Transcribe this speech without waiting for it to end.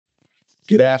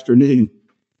Good afternoon.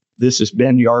 This is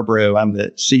Ben Yarbrough. I'm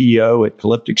the CEO at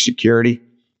Calyptix Security,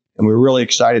 and we're really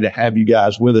excited to have you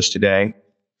guys with us today.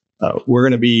 We're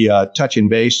going to be touching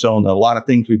base on a lot of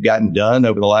things we've gotten done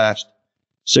over the last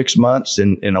 6 months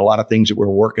and a lot of things that we're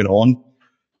working on.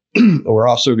 We're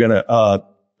also going to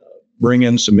bring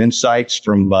in some insights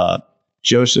from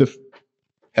Joseph,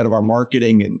 head of our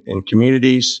marketing and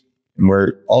communities. And we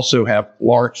also have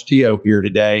Lawrence Teo here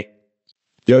today.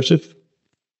 Joseph,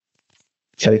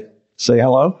 say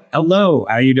hello. Hello.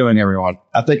 How are you doing, everyone?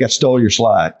 I think I stole your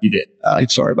slide. You did.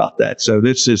 Sorry about that. So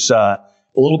this is a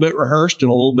little bit rehearsed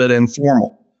and a little bit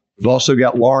informal. We've also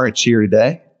got Lawrence here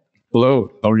today.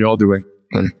 Hello. How are you all doing?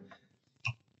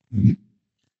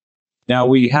 Now,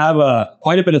 we have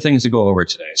quite a bit of things to go over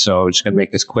today, so I'm just going to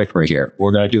make this quick right here.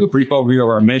 We're going to do a brief overview of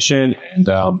our mission and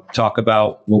talk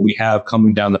about what we have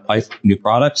coming down the pipe, new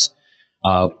products,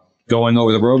 going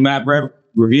over the roadmap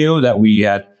review that we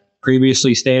had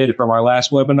previously stated from our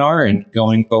last webinar and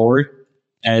going forward.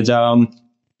 And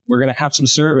we're going to have some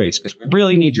surveys because we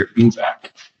really need your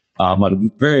feedback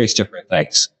on various different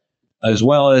things, as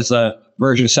well as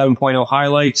version 7.0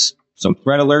 highlights, some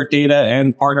threat alert data,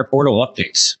 and partner portal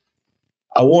updates.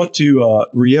 I want to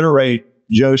reiterate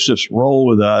Joseph's role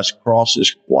with us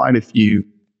crosses quite a few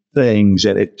things,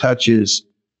 and it touches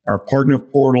our partner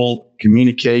portal,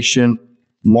 communication,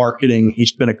 marketing.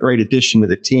 He's been a great addition to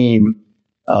the team.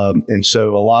 And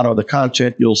so a lot of the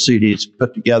content you'll see is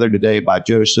put together today by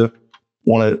Joseph.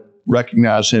 Want to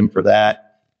recognize him for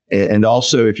that. And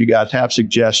also, if you guys have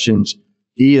suggestions,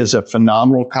 he is a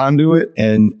phenomenal conduit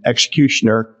and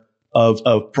executioner of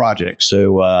projects.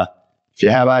 So if you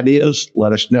have ideas,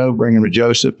 let us know. Bring them to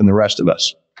Joseph and the rest of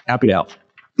us. Happy to help.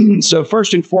 So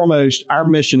first and foremost, our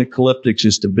mission at Calyptix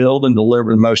is to build and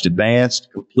deliver the most advanced,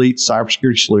 complete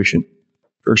cybersecurity solution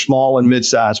for small and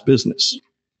mid-sized business.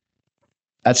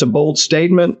 That's a bold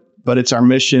statement, but it's our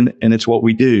mission and it's what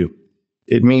we do.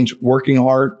 It means working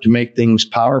hard to make things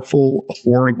powerful,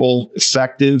 affordable,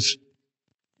 effective.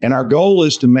 And our goal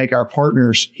is to make our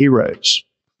partners heroes,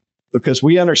 because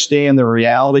we understand the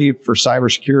reality for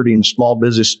cybersecurity in the small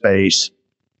business space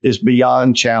is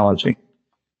beyond challenging.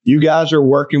 You guys are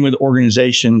working with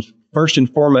organizations, first and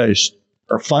foremost,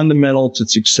 are fundamental to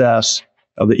success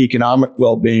of the economic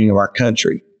well-being of our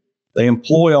country. They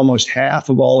employ almost half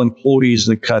of all employees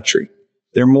in the country.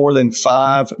 There are more than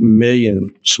 5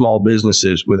 million small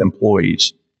businesses with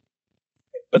employees,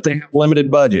 but they have limited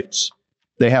budgets.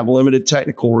 They have limited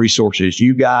technical resources.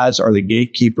 You guys are the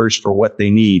gatekeepers for what they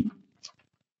need.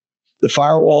 The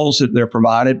firewalls that they're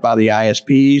provided by the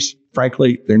ISPs,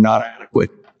 frankly, they're not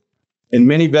adequate. And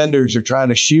many vendors are trying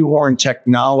to shoehorn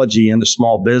technology into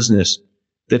small business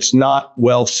that's not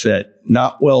well fit,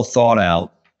 not well thought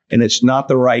out, and it's not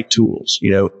the right tools.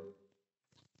 You know,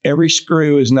 every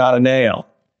screw is not a nail.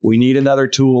 We need another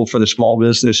tool for the small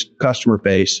business customer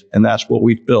base, and that's what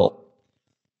we've built.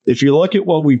 If you look at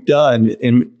what we've done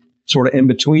in sort of in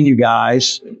between you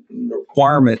guys,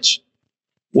 requirements,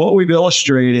 what we've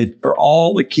illustrated are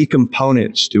all the key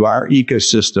components to our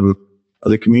ecosystem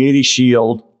of the Community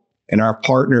Shield and our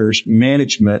partners'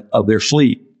 management of their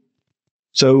fleet.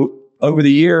 So over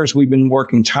the years, we've been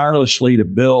working tirelessly to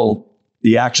build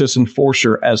the Access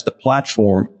Enforcer as the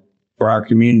platform for our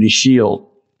Community Shield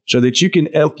so that you can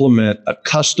implement a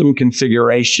custom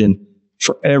configuration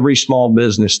for every small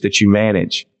business that you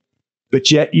manage.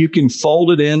 But yet you can fold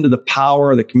it into the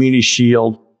power of the Community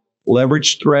Shield,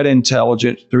 leverage threat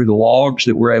intelligence through the logs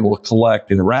that we're able to collect,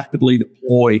 and rapidly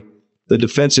deploy the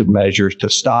defensive measures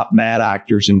to stop bad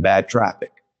actors and bad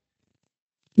traffic.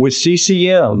 With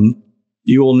CCM,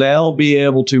 you will now be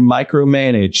able to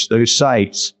micromanage those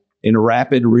sites in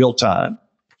rapid real time,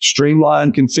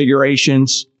 streamline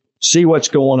configurations, see what's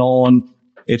going on.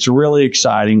 It's really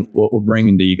exciting what we're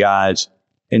bringing to you guys,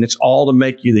 and it's all to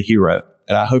make you the hero.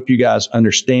 And I hope you guys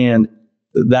understand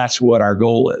that that's what our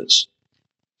goal is.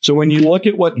 So when you look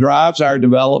at what drives our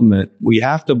development, we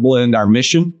have to blend our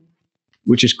mission,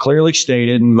 which is clearly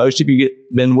stated, and most of you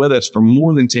been with us for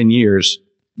more than 10 years,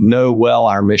 know well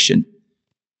our mission.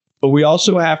 But we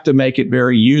also have to make it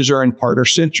very user and partner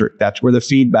centric. That's where the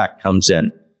feedback comes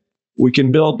in. We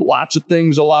can build lots of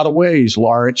things a lot of ways,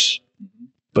 Lawrence,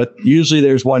 but usually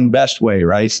there's one best way,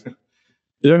 right?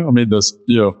 Yeah, I mean, there's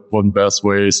one best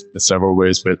ways, there's several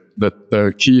ways, but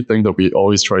the key thing that we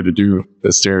always try to do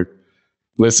is to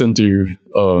listen to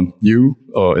you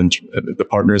and the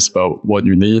partners about what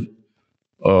you need.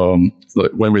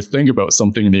 When we think about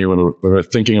something new and we're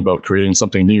thinking about creating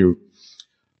something new,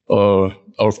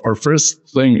 our first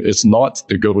thing is not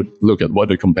to go look at what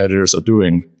the competitors are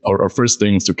doing. Our first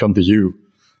thing is to come to you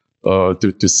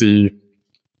to see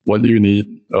what you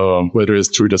need, whether it's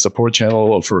through the support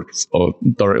channel or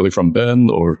directly from Ben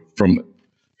or from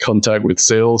contact with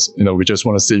sales. We just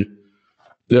want to see,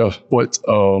 what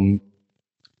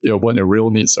the real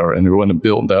needs are, and we want to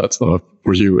build that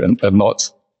for you, and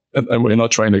we're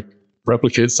not trying to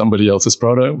replicate somebody else's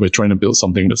product. We're trying to build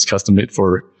something that's custom made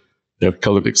for the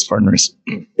Calyptix partners.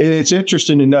 It's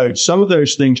interesting to note some of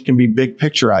those things can be big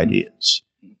picture ideas,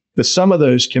 but some of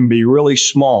those can be really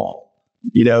small.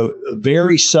 A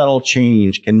very subtle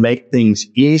change can make things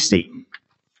easy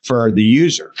for the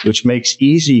user, which makes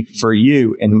easy for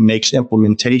you and makes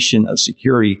implementation of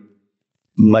security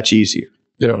much easier.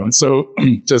 Yeah. So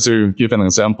just to give an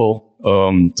example,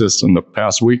 just in the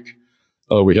past week,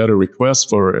 we had a request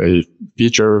for a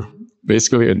feature,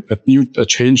 basically a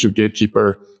change to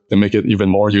Gatekeeper to make it even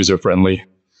more user-friendly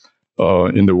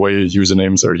in the way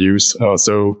usernames are used.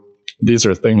 So these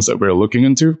are things that we're looking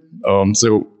into.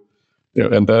 So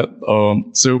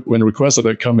when requests like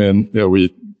that come in,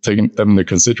 we take them into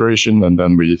consideration, and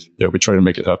then we try to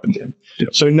make it happen. Yeah.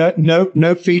 So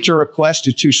no feature request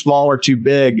is too small or too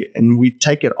big, and we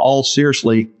take it all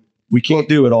seriously. We can't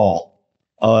do it all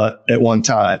at one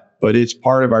time, but it's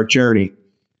part of our journey.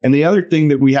 And the other thing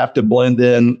that we have to blend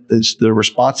in is the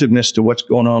responsiveness to what's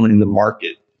going on in the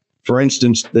market. For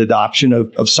instance, the adoption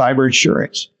of cyber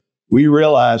insurance. We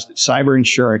realize that cyber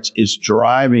insurance is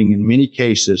driving, in many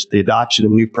cases, the adoption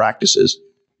of new practices,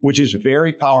 which is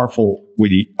very powerful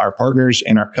with our partners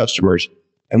and our customers.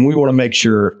 And we want to make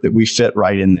sure that we fit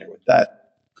right in there with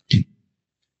that.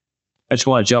 I just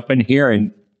want to jump in here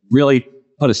and really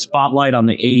put a spotlight on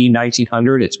the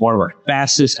AE1900. It's one of our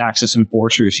fastest access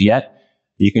enforcers yet.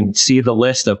 You can see the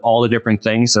list of all the different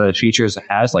things, features it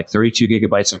has, like 32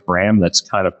 gigabytes of RAM. That's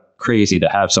kind of crazy to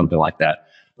have something like that.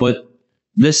 But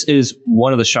this is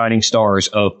one of the shining stars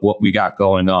of what we got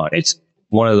going on. It's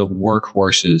one of the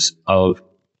workhorses of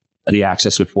the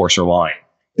access enforcer line.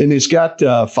 And it's got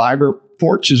fiber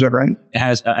ports, is that right? It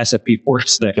has SFP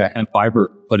ports that have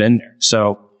fiber put in there.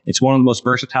 So it's one of the most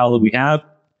versatile that we have.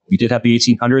 We did have the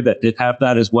 1800 that did have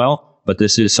that as well, but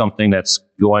this is something that's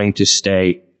going to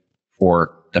stay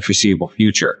for the foreseeable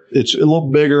future. It's a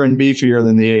little bigger and beefier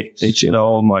than the 8. It's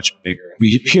so much bigger and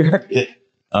beefier.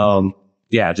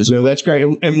 So that's great.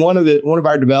 And one of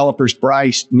our developers,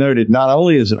 Bryce, noted not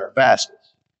only is it our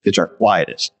fastest, it's our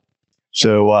quietest.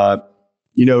 So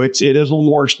it is a little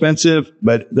more expensive,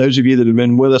 but those of you that have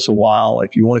been with us a while,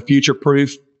 if you want a future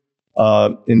proof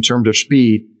in terms of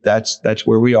speed, that's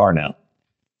where we are now.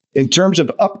 In terms of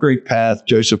upgrade path,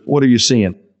 Joseph, what are you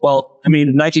seeing? Well, I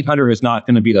mean, 1900 is not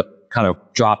going to be the kind of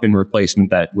drop-in replacement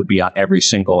that would be on every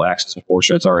single access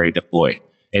enforcer that's already deployed.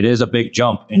 It is a big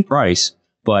jump in price,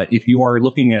 but if you are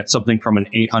looking at something from an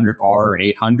 800R or an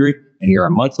 800 and you're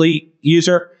a monthly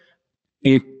user,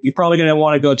 you're probably going to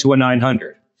want to go to a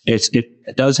 900.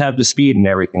 It does have the speed and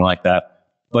everything like that.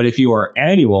 But if you are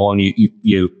annual and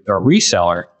you are a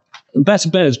reseller, the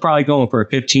best bet is probably going for a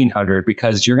 1500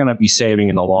 because you're going to be saving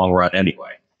in the long run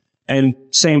anyway. And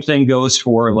same thing goes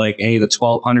for like the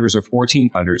 1200s or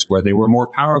 1400s where they were more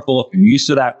powerful. If you're used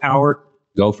to that power,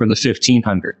 go for the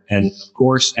 1500. And of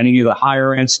course, any of the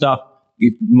higher end stuff,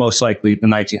 most likely the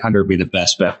 1900 would be the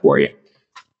best bet for you.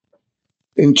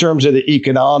 In terms of the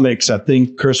economics, I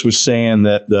think Chris was saying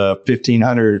that the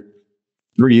 1500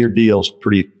 3-year deal is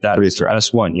pretty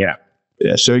That's one, yeah.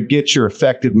 Yeah, so it gets your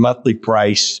effective monthly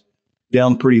price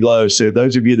down pretty low. So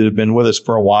those of you that have been with us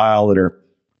for a while that are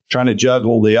trying to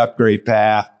juggle the upgrade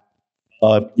path,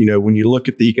 when you look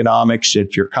at the economics,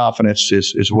 if your confidence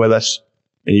is with us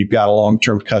and you've got a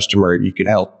long-term customer, you can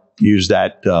help use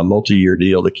that multi-year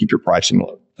deal to keep your pricing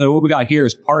low. So what we got here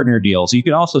is partner deals. You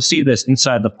can also see this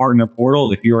inside the partner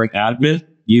portal. If you're an admin,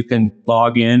 you can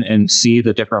log in and see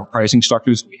the different pricing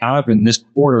structures we have. In this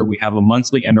quarter, we have a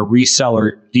monthly and a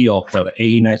reseller deal for the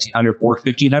AE1900 or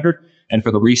 1500. And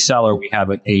for the reseller, we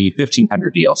have an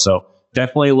AE1500 deal. So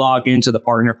definitely log into the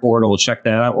partner portal, check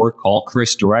that out, or call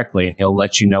Chris directly, and he'll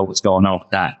let you know what's going on with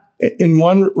that. And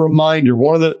one reminder,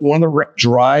 one of the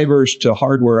drivers to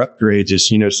hardware upgrades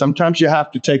is, sometimes you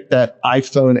have to take that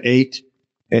iPhone 8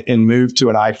 and move to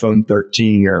an iPhone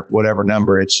 13 or whatever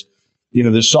number. It's,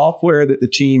 the software that the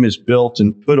team has built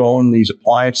and put on these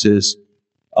appliances,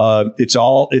 it's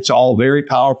all very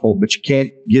powerful, but you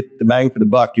can't get the bang for the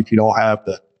buck if you don't have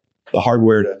the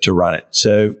hardware to run it.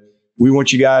 So we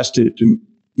want you guys to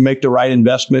make the right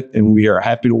investment, and we are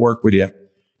happy to work with you.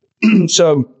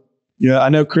 So, I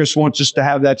know Chris wants us to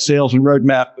have that sales and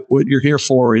roadmap, but what you're here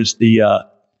for is the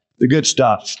good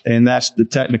stuff, and that's the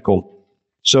technical.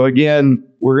 So again,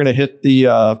 we're going to hit the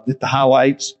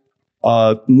highlights.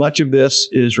 Much of this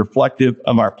is reflective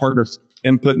of our partners'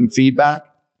 input and feedback.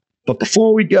 But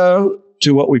before we go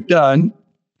to what we've done,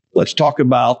 let's talk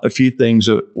about a few things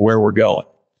of where we're going.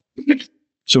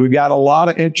 So we've got a lot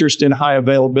of interest in high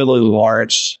availability,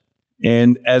 Lawrence.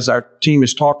 And as our team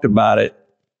has talked about it,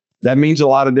 that means a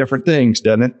lot of different things,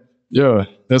 doesn't it? Yeah,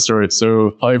 that's right.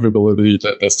 So high availability,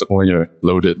 that's definitely a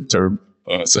loaded term.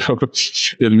 So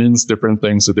it means different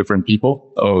things to different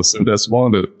people. So that's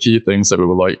one of the key things that we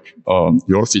would like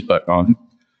your feedback on.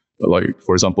 Like,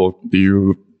 for example, do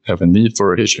you have a need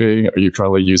for HA? Are you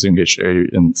currently using HA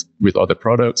with other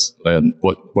products? And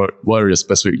what are your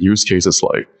specific use cases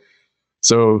like?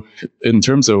 So in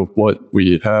terms of what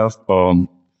we have,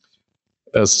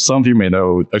 as some of you may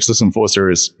know, Access Enforcer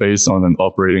is based on an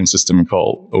operating system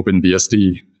called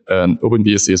OpenBSD. And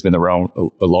OpenBSD has been around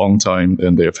a long time,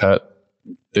 and they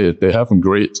have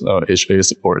great HA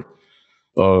support.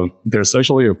 There's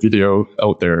actually a video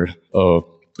out there of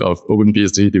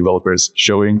OpenBSD developers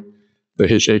showing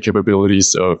the HA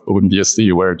capabilities of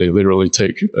OpenBSD, where they literally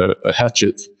take a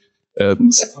hatchet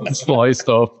and slice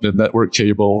off the network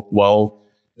cable while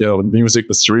music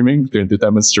is streaming, to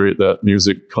demonstrate that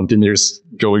music continues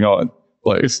going on.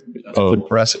 Like,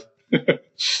 Impressive.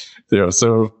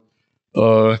 So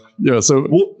but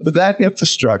that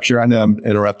infrastructure, I know I'm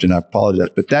interrupting, I apologize,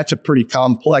 but that's a pretty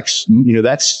complex,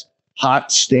 that's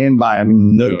hot standby. I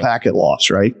mean, no packet loss,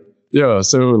 right? Yeah.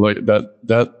 So like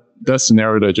that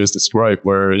scenario that I just described,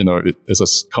 where, it is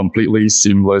a completely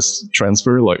seamless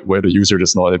transfer, like where the user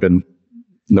does not even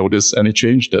notice any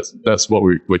change. That's what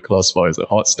we would classify as a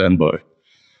hot standby.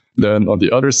 Then on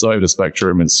the other side of the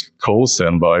spectrum is cold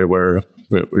standby, where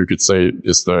we could say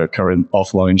is the current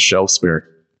offline shelf spare,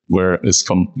 where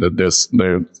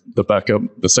the backup,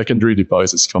 the secondary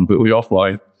device is completely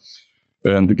offline.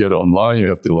 And to get it online, you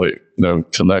have to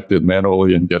connect it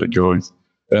manually and get it going.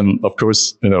 And of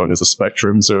course, there's a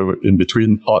spectrum. So in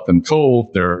between hot and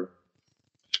cold, there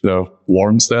are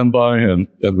warm standby, and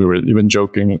we were even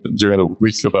joking during the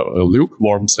week about a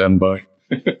lukewarm standby.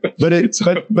 But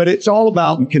it's all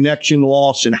about connection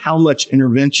loss and how much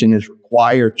intervention is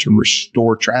required to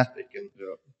restore traffic. And,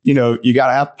 you got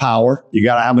to have power, you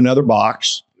got to have another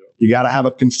box, you got to have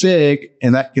a config,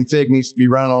 and that config needs to be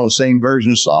running on the same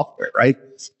version of software, right?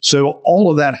 So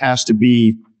all of that has to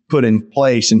be put in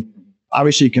place, and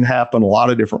obviously it can happen a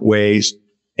lot of different ways.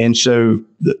 And so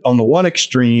on the one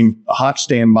extreme, a hot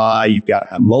standby, you've got to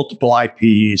have multiple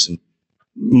IPs and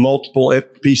multiple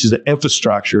pieces of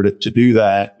infrastructure to do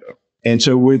that. And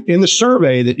so within the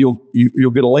survey that you'll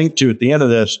get a link to at the end of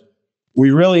this, we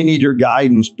really need your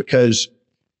guidance, because,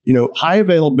 high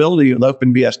availability with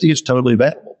OpenBSD is totally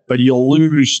available, but you'll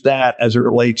lose that as it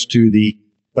relates to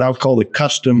what I would call the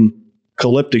custom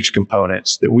Calyptix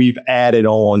components that we've added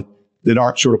on that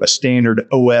aren't sort of a standard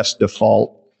OS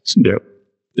default.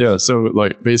 Yeah, so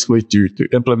like basically to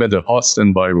implement a hot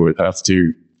standby, we would have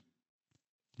to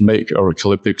make our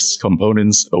Calyptix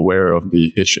components aware of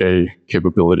the HA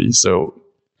capability. So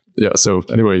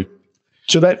anyway.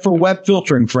 So that for web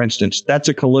filtering, for instance, that's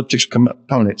a Calyptix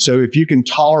component. So if you can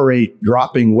tolerate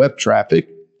dropping web traffic,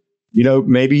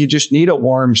 maybe you just need a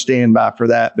warm standby for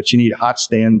that, but you need a hot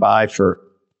standby for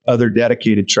other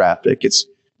dedicated traffic.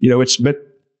 But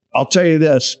I'll tell you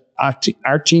this,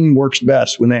 our team works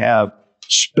best when they have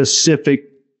specific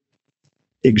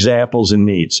examples and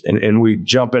needs, and we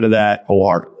jump into that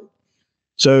wholeheartedly.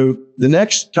 So the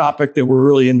next topic that we're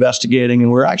really investigating,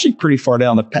 and we're actually pretty far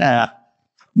down the path,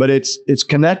 but it's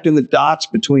connecting the dots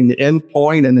between the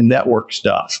endpoint and the network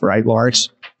stuff, right, Lawrence?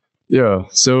 Yeah.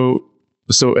 So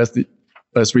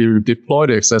as we deploy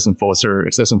the Access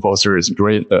Enforcer is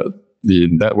great at the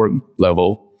network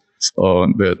level,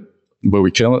 but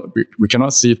we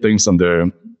cannot see things on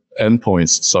the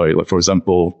endpoints side. Like, for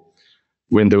example,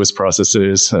 Windows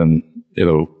processes and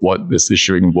what is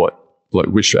issuing what, like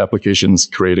which applications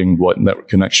creating what network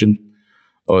connection.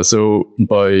 So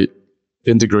by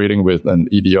integrating with an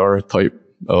EDR type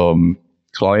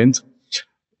client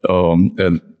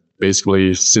and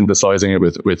basically synthesizing it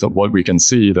with what we can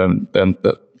see, then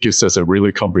that gives us a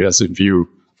really comprehensive view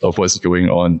of what's going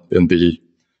on in the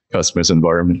customer's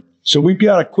environment. So we've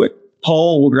got a quick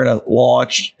poll we're going to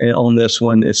launch on this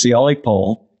one. It's the only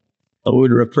poll. I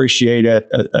would appreciate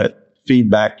a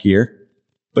feedback here,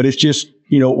 but it's just,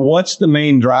 what's the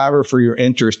main driver for your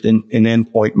interest in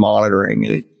endpoint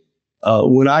monitoring?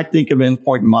 When I think of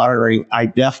endpoint monitoring, I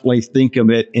definitely think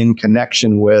of it in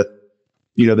connection with,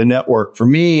 the network. For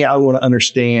me, I want to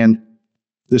understand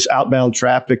this outbound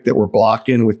traffic that we're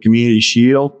blocking with Community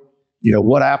Shield.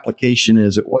 What application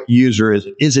is it? What user is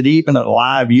it? Is it even a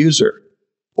live user,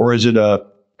 or is it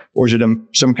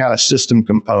some kind of system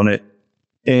component?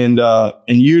 And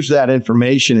use that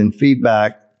information and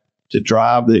feedback to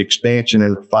drive the expansion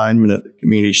and refinement of the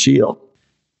community shield.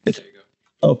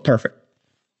 Oh, perfect.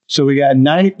 So we got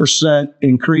 90%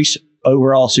 increase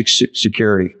overall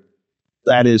security.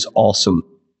 That is awesome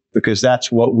because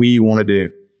that's what we want to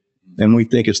do. And we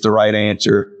think it's the right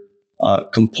answer.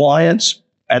 Compliance,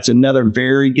 that's another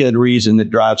very good reason that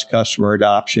drives customer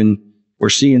adoption. We're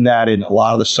seeing that in a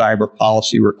lot of the cyber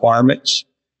policy requirements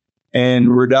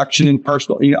and reduction in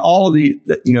personal, all of the,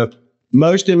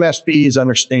 most MSPs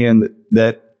understand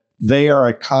that they are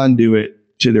a conduit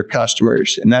to their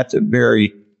customers. And that's a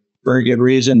very, very good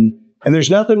reason. And there's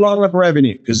nothing wrong with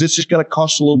revenue because this is going to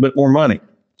cost a little bit more money.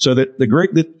 So that the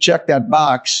group that checked that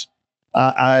box,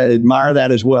 I admire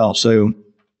that as well. So,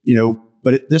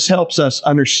 but this helps us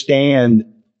understand.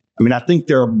 I mean, I think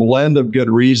there are a blend of good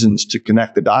reasons to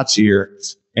connect the dots here.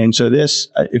 And so this,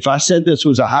 if I said this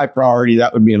was a high priority,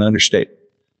 that would be an understatement.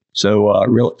 So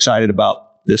real excited about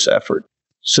this effort.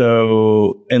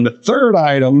 So, and the third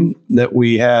item that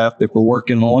we have that we're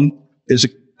working on is a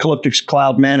Calyptix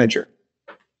Cloud Manager.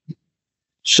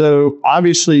 So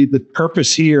obviously the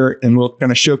purpose here, and we're going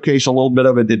to showcase a little bit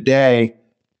of it today,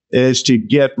 is to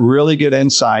get really good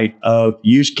insight of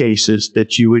use cases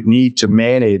that you would need to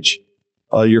manage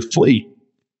your fleet.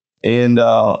 And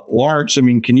Lawrence, I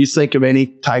mean, can you think of any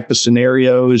type of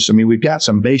scenarios? I mean, we've got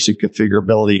some basic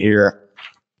configurability here.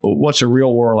 But what's a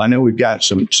real world? I know we've got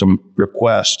some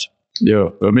requests. Yeah,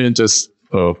 I mean, just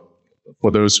for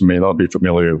those who may not be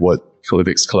familiar, what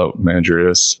Calyptix Cloud Manager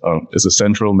is a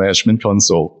central management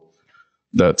console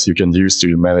that you can use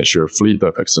to manage your fleet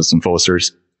of access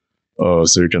enforcers.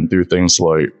 So you can do things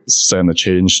like send a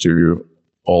change to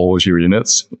all of your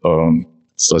units,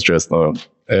 such as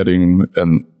adding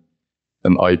an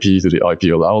IP to the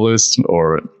IP allow list,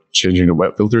 or changing the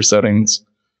web filter settings,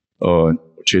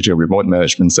 changing remote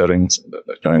management settings,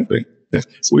 that kind of thing. Yeah.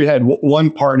 We had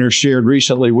one partner shared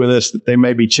recently with us that they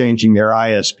may be changing their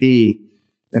ISP.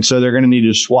 And so they're going to need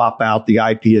to swap out the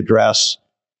IP address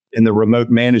in the remote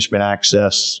management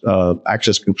access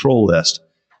control list.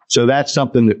 So that's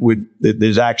something that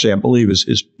is actually, I believe,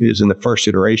 is in the first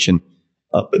iteration.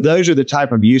 But those are the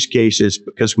type of use cases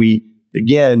because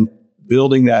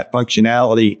building that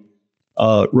functionality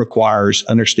requires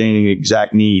understanding the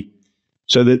exact need.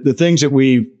 So the things that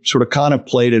we sort of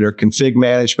contemplated are config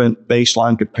management,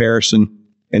 baseline comparison,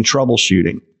 and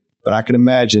troubleshooting. But I can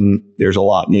imagine there's a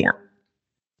lot more.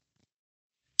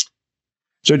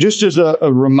 So just as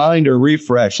a reminder,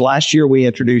 refresh, last year we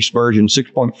introduced version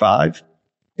 6.5,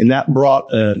 and that brought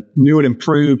a new and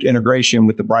improved integration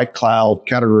with the Brightcloud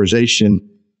categorization,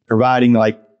 providing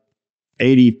like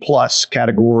 80 plus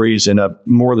categories and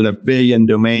more than 1 billion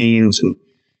domains. And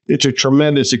it's a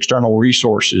tremendous external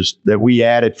resources that we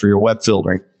added for your web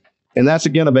filtering. And that's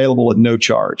again available at no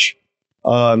charge.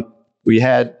 We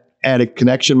had added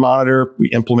connection monitor. We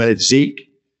implemented Zeek.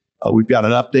 We've got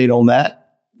an update on that.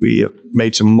 We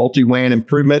made some multi-WAN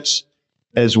improvements,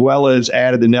 as well as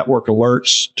added the network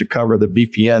alerts to cover the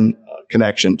VPN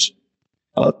connections.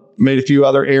 Made a few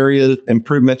other area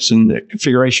improvements in the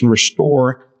configuration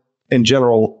restore and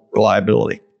general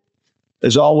reliability.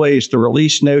 As always, the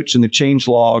release notes and the change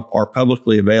log are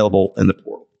publicly available in the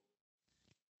portal.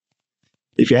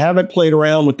 If you haven't played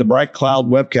around with the Brightcloud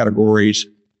web categories,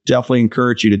 definitely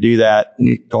encourage you to do that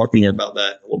and talk to me about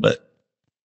that a little bit.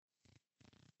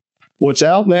 What's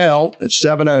out now at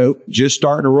 7.0, just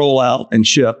starting to roll out and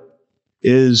ship,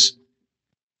 is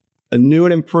a new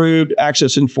and improved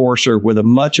access enforcer with a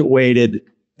much awaited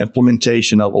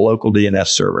implementation of a local DNS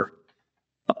server.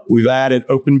 We've added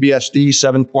OpenBSD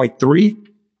 7.3,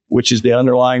 which is the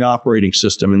underlying operating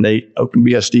system. And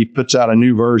OpenBSD puts out a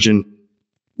new version.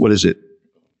 What is it?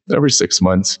 Every 6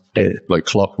 months, like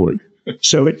clockwork.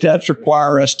 So it does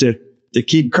require us to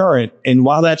keep current. And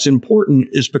why that's important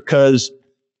is because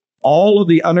all of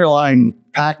the underlying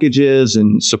packages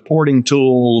and supporting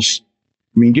tools,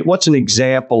 I mean, what's an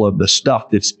example of the stuff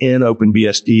that's in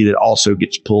OpenBSD that also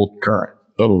gets pulled current?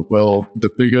 Oh, well, the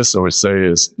biggest I would say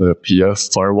is the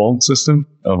PF firewall system.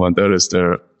 And that is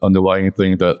the underlying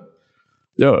thing that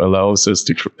allows us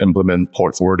to implement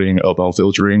port forwarding, outbound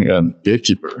filtering, and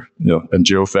gatekeeper, and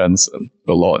geofence, and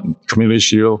a lot. And community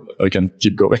shield, I can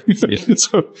keep going.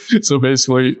 So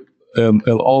basically, and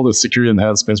all the security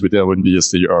enhancements with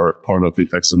OpenBSD are part of the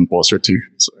access enforcer too.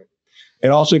 So. It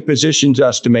also positions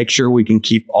us to make sure we can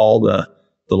keep all the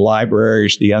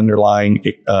libraries, the underlying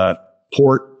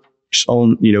ports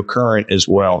on current as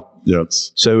well.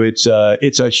 Yes. So it's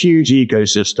a huge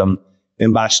ecosystem,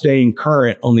 and by staying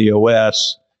current on the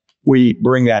OS, we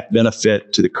bring that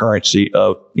benefit to the currency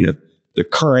of the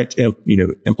current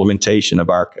implementation of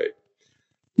our code.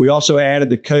 We also added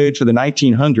the code for the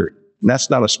 1900. And that's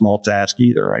not a small task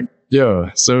either, right?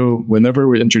 Yeah. So whenever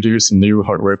we introduce a new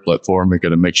hardware platform, we got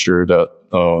to make sure that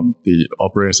the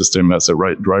operating system has the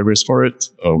right drivers for it.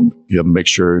 You have to make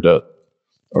sure that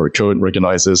our code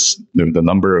recognizes the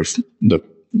number of the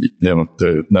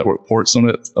network ports on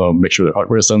it. Make sure the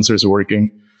hardware sensors are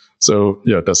working. So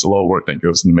yeah, that's a lot of work that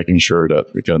goes into making sure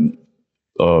that we can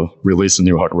release a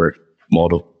new hardware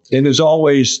model. And as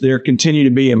always, there continue to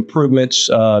be improvements.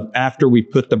 After we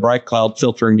put the Brightcloud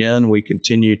filtering in, we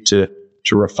continue to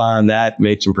refine that,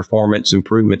 made some performance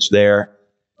improvements there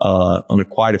on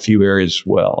quite a few areas as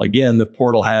well. Again, the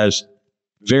portal has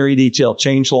very detailed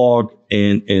changelog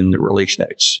and the release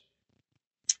notes.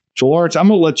 So Lawrence, I'm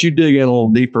going to let you dig in a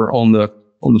little deeper on the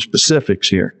specifics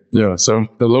here. Yeah, so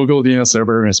the local DNS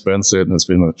server, as Ben said, has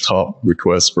been a top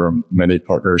request from many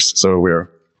partners. So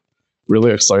we're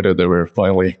really excited that we're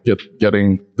finally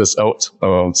getting this out.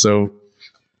 So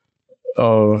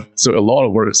a lot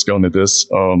of work has gone into this.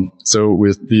 So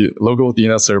with the local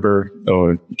DNS server,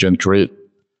 you can create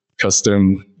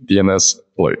custom DNS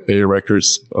like A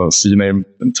records, CNAME,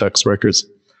 and text records.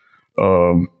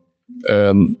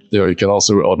 And you can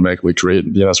also automatically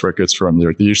create DNS records from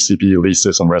your DHCP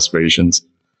leases and reservations.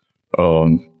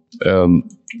 And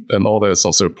all that is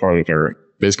also part of our,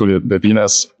 basically the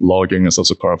DNS logging is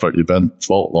also part of our event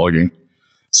fault logging.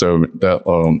 So that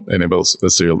enables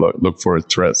us to look for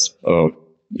threats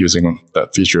using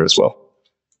that feature as well.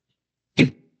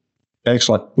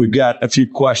 Excellent. We've got a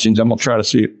few questions. I'm going to try to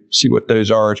see what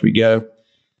those are as we go.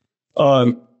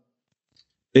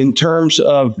 In terms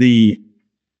of the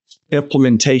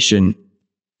implementation,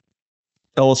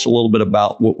 tell us a little bit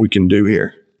about what we can do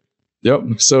here.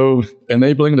 Yep. So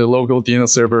enabling the local DNS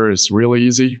server is really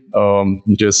easy.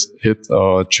 You just hit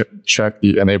check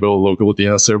the enable local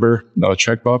DNS server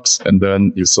checkbox, and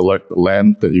then you select the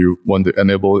LAN that you want to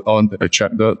enable on. I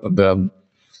check that, and then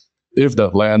if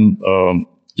that LAN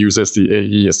uses the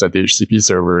AE as the DHCP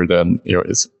server, then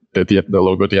it's the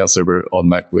local DNS server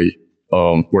automatically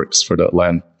works for that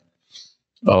LAN.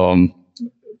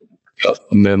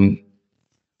 And then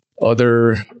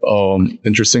other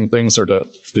interesting things are that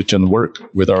they can work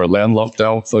with our LAN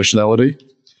lockdown functionality.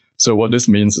 So what this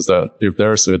means is that if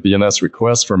there's a DNS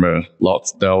request from a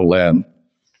locked down LAN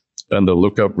and the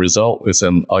lookup result is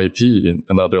an IP in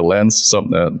another LAN's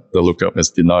subnet, the lookup is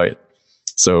denied.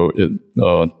 So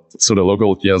the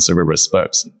local DNS server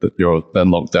respects your LAN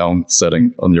lockdown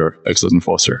setting on your access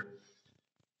enforcer.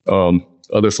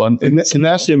 Other fun things. And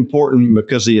that's important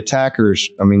because the attackers,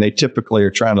 they typically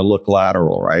are trying to look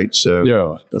lateral, right? So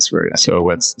yeah, that's right. So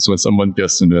when someone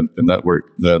gets in the network,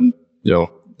 then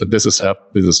this is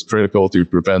critical to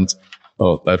prevent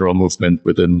lateral movement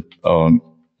within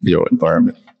your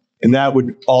environment. And that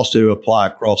would also apply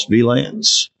across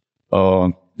VLANs.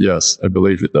 Yes, I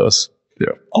believe it does.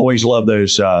 Yeah. Always love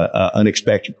those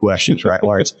unexpected questions, right,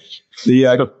 Lawrence?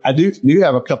 I do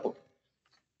have a couple.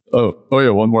 Oh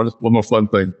yeah, one more fun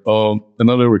thing.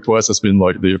 Another request has been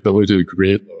like the ability to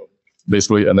create,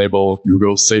 basically enable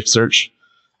Google Safe Search.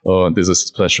 This is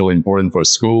especially important for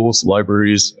schools,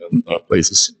 libraries, and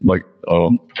places like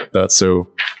that. So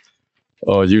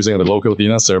using the local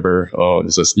DNS server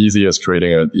is as easy as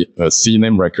creating a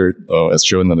CNAME record, as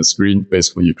shown on the screen.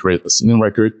 Basically, you create a CNAME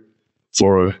record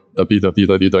for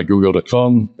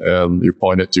www.google.com, and you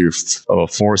point it to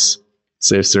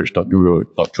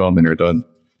force-safesearch.google.com, and you're done.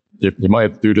 You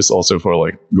might do this also for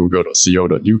like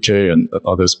google.co.uk and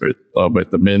others, but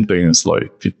the main thing is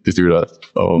like to do that.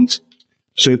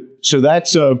 So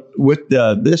that's with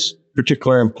this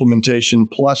particular implementation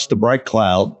plus the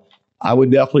Brightcloud, I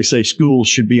would definitely say schools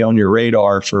should be on your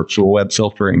radar for web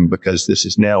filtering, because this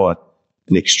is now an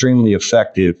extremely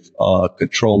effective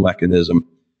control mechanism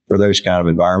for those kind of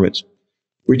environments.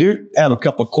 We do have a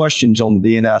couple of questions on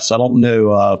DNS. I don't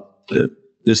know.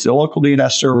 Does the local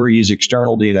DNS server use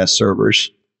external DNS servers?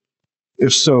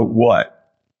 If so, what?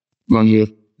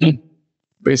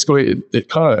 Basically,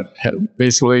 it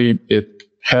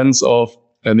hands off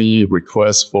any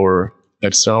request for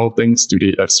external things to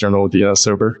the external DNS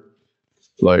server.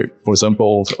 Like, for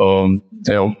example,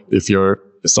 if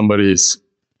somebody is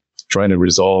trying to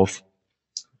resolve,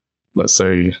 let's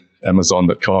say,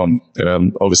 Amazon.com,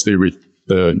 and obviously with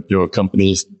your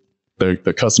company's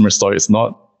the customer side is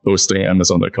not hosting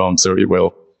Amazon.com, so it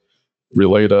will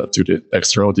relay that to the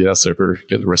external DNS server,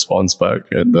 get a response back,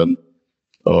 and then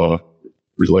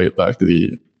relay it back to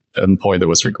the endpoint that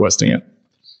was requesting it.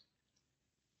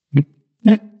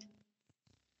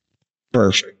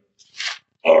 Perfect.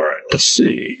 All right, let's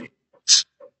see.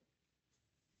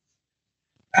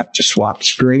 I have to swap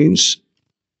screens.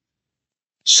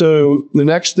 So the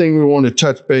next thing we want to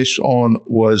touch base on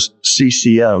was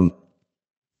CCM.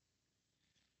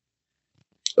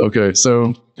 Okay,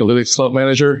 so Calyptix Cloud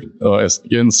Manager is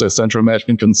again a central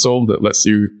management console that lets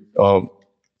you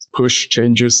push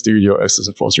changes to your access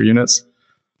enforcer units.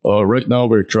 Right now,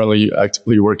 we're currently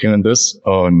actively working on this,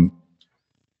 and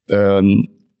the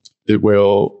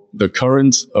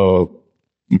current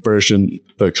version,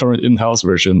 the current in-house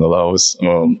version allows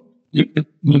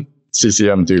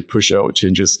CCM to push out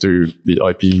changes to the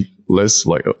IP list,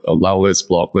 like allow list,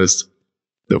 block list,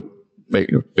 the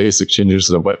basic changes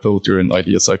to the web filter and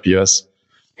IDS IPS,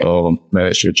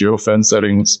 manage your geofence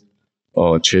settings,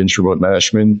 change remote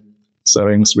management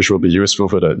settings, which will be useful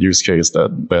for the use case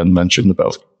that Ben mentioned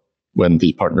about when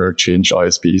the partner changed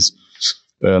ISPs.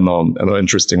 And another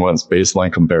interesting one is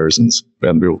baseline comparisons,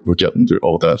 and we'll get into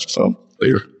all that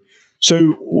later.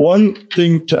 So one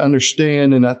thing to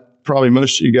understand, and probably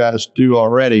most of you guys do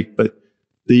already, but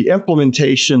the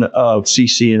implementation of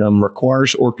CCM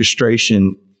requires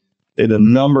orchestration at a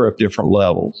number of different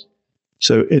levels.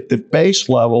 So at the base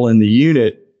level in the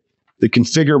unit, the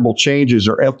configurable changes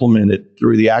are implemented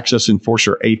through the Access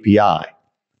Enforcer API.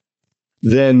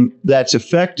 Then that's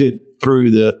affected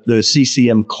through the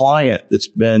CCM client that's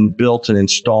been built and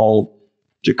installed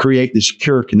to create the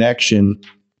secure connection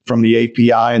from the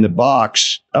API in the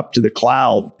box up to the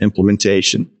cloud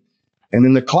implementation. And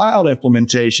then the cloud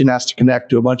implementation has to connect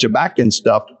to a bunch of backend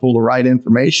stuff to pull the right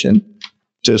information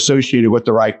to associate it with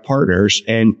the right partners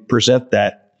and present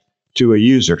that to a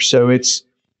user. So it's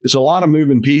a lot of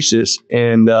moving pieces,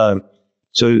 and but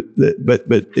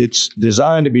it's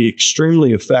designed to be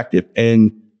extremely effective.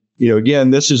 And again,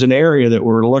 this is an area that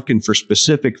we're looking for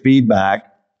specific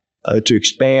feedback to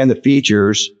expand the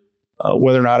features,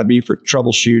 whether or not it be for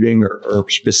troubleshooting or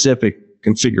specific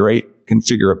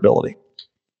configurability.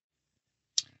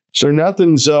 So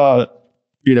nothing's you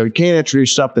can't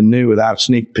introduce something new without a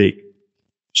sneak peek.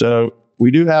 So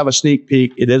we do have a sneak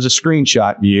peek. It is a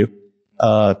screenshot view.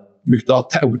 We thought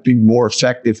that would be more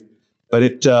effective, but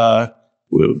it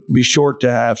will be sure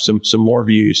to have some more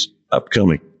views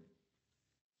upcoming.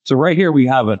 So right here, we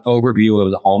have an overview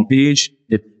of the homepage.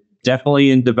 It's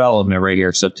definitely in development right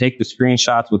here. So take the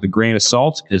screenshots with a grain of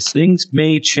salt because things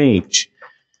may change.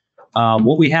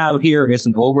 What we have here is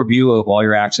an overview of all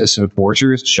your access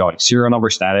enforcers showing serial number,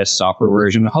 status, software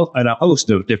version, and a host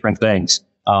of different things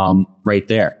right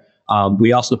there.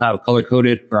 We also have it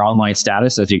color-coded for online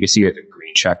status, as you can see, a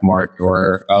green check mark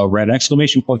or a red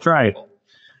exclamation point triangle.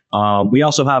 We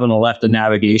also have on the left a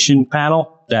navigation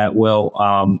panel that will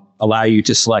allow you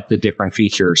to select the different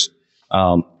features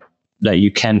that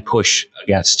you can push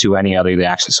against to any other of the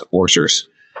access enforcers.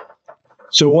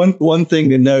 So one thing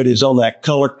to note is on that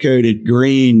color-coded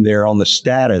green there on the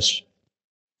status,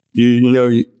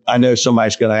 I know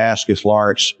somebody's going to ask us,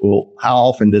 Lawrence, well, how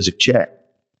often does it check?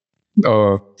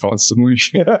 Constantly.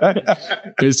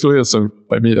 Basically, it's a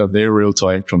near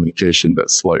real-time communication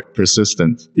that's like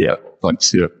persistent. Yeah.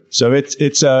 Thanks. Yeah. So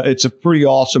it's a pretty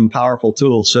awesome, powerful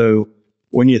tool. So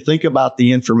when you think about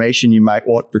the information you might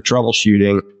want for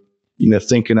troubleshooting,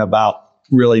 thinking about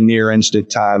really near instant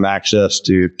time access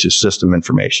to system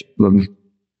information. Mm-hmm.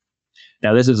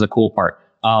 Now, this is the cool part.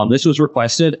 This was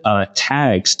requested,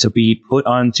 tags to be put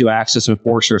onto Access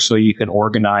Enforcer so you can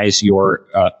organize your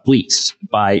fleets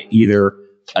by either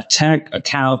a tech,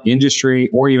 account, industry,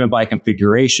 or even by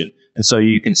configuration. And so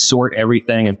you can sort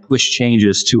everything and push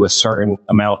changes to a certain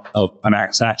amount of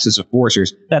Access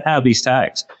Enforcers that have these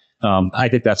tags. I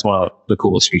think that's one of the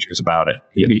coolest features about it.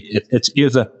 It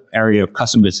gives an area of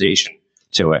customization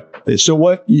to it. So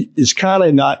what is kind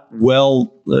of not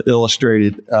well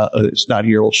illustrated, it's not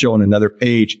here, we'll show on another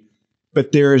page,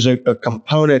 but there is a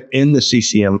component in the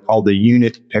CCM called the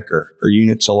unit picker or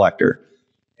unit selector.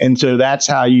 And so that's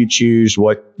how you choose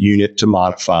what unit to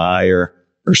modify or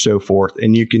so forth.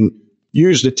 And you can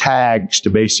use the tags to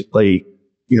basically,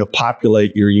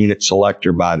 populate your unit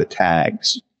selector by the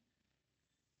tags.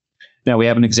 Now we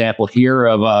have an example here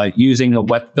of using a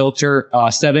web filter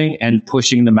setting and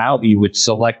pushing them out. You would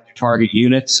select your target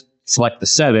units, select the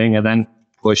setting, and then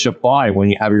push apply when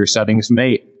you have your settings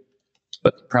made.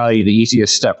 But probably the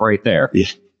easiest step right there. Yeah,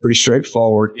 pretty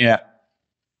straightforward. Yeah.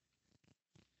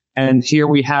 And here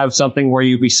we have something where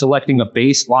you'd be selecting a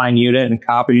baseline unit and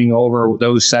copying over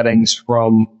those settings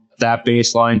from that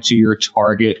baseline to your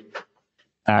target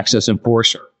access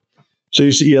enforcer. So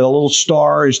you see the little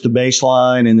star is the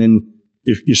baseline, and then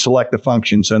if you select the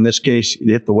function. So in this case,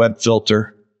 you hit the web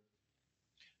filter.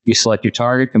 You select your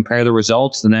target, compare the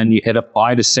results, and then you hit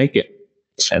apply to sync it.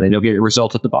 And then you'll get your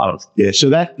result at the bottom. Yeah, so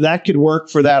that could work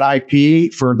for that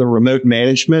IP for the remote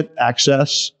management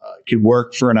access. It could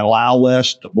work for an allow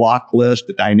list, a block list,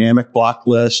 a dynamic block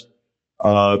list.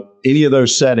 Any of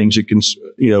those settings, it can,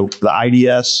 the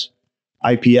IDS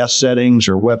IPS settings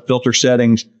or web filter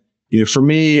settings. For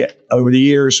me, over the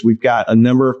years, we've got a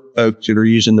number of folks that are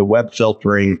using the web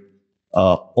filtering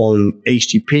on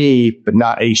HTTP, but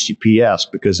not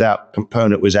HTTPS because that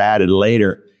component was added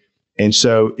later. And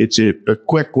so it's a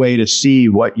quick way to see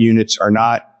what units are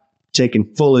not taking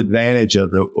full advantage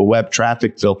of the web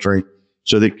traffic filtering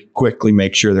so they can quickly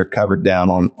make sure they're covered down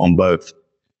on both.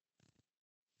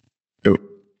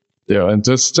 Yeah, and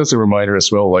just a reminder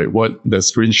as well, like what the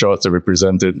screenshots that we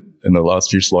presented in the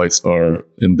last few slides are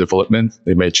in development.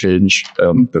 They may change,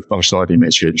 the functionality may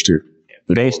change too.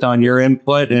 Based on your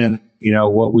input and,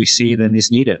 what we see that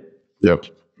is needed. Yep.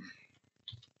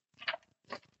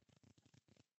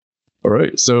 All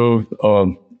right, so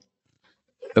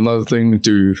another thing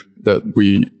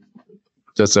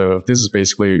this is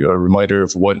basically a reminder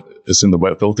of what is in the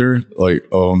web filter.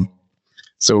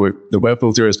 So the web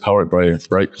filter is powered by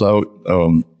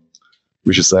Brightcloud,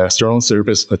 which is an external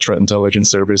service, a threat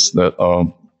intelligence service that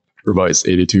provides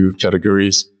 82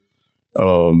 categories,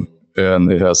 and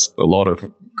it has a lot of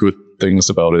good things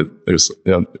about it.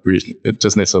 It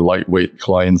just needs a lightweight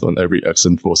client on every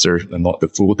X-Enforcer and not the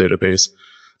full database.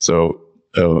 So,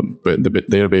 but the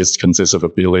database consists of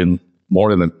more than more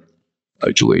than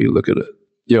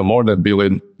 1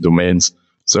 billion domains.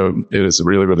 So it is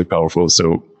really, really powerful.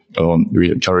 So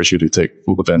we encourage you to take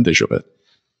full advantage of it.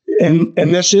 And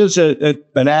this is an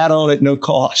add-on at no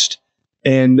cost.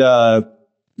 And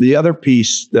the other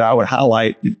piece that I would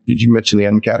highlight, did you mention the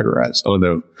uncategorized? Oh,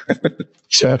 no.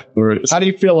 So, all right. How do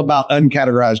you feel about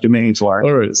uncategorized domains, Larry?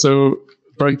 All right. So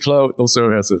Brightcloud also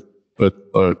has a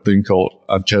thing called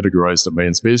uncategorized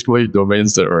domains. Basically,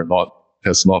 domains that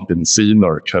has not been seen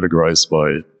or categorized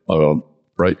by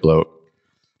Brightcloud.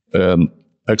 And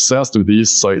access to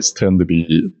these sites tend to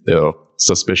be,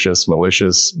 suspicious,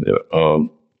 malicious, or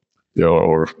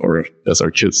as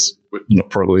our kids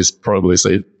probably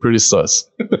say, pretty sus.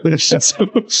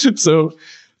 So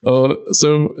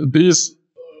these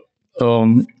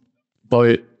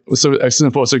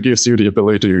X-Enforcer gives you the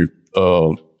ability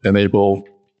to enable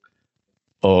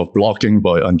blocking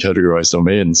by uncategorized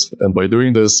domains, and by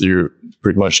doing this, you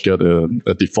pretty much get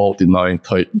a default deny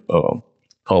type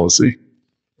policy,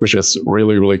 which is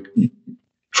really, really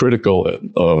critical at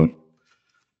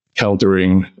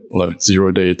countering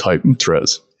zero-day type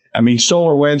threats. I mean,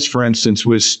 SolarWinds, for instance,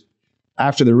 was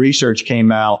after the research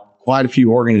came out, quite a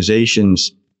few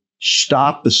organizations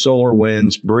stopped the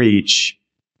SolarWinds breach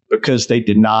because they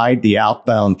denied the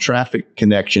outbound traffic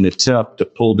connection attempt to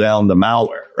pull down the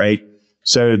malware, right?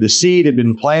 So the seed had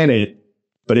been planted,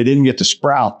 but it didn't get to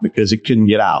sprout because it couldn't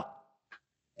get out.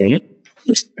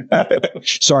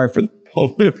 Sorry for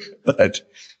the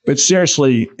but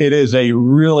seriously, it is a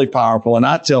really powerful, and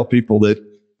I tell people that,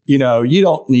 you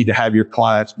don't need to have your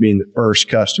clients being the first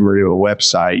customer to a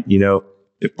website.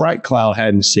 If Brightcloud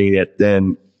hadn't seen it,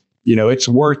 then, it's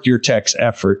worth your tech's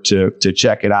effort to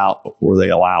check it out before they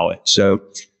allow it. So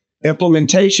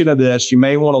implementation of this, you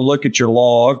may want to look at your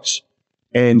logs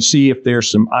and see if there's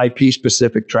some IP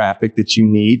specific traffic that you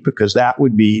need, because that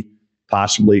would be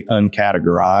possibly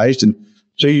uncategorized. And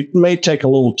so you may take a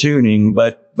little tuning,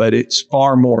 but it's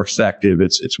far more effective.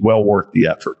 It's well worth the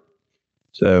effort.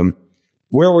 So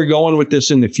where we're going with this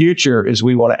in the future is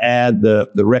we want to add the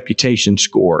reputation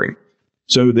scoring.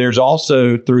 So there's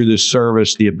also, through this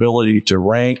service, the ability to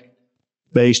rank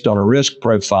based on a risk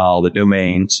profile, the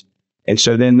domains. And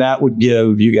so then that would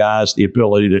give you guys the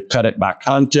ability to cut it by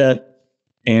content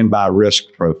and by risk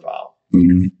profile.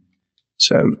 Mm-hmm.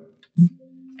 So,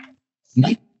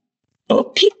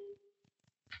 okay.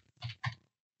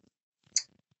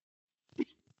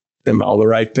 Am I on the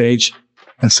right page?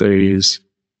 Essays.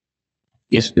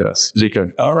 Yes. Zeek.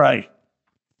 All right.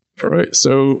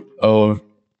 So,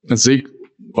 Zeek,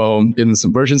 in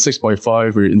version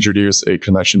 6.5, we introduced a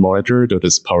connection monitor that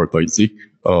is powered by Zeek.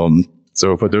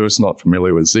 So for those not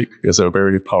familiar with Zeek, it's a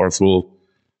very powerful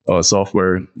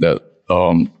software that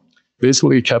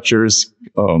basically captures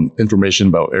information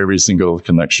about every single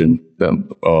connection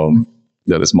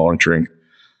that is monitoring.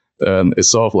 And it's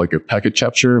sort of like a packet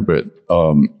capture, but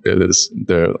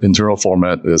the internal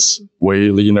format is way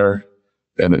leaner,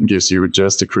 and it gives you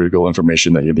just the critical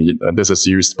information that you need. And this is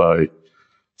used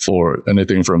for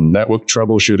anything from network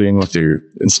troubleshooting to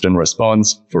incident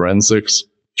response, forensics,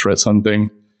 threat hunting.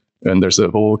 And there's a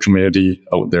whole community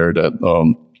out there that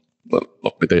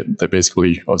they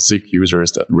basically are Zeek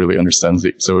users that really understand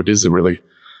Zeek. So it is a really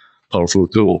powerful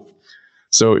tool.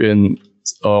 So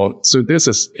this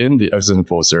is in the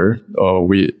X-Enforcer.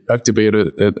 We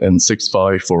activated it in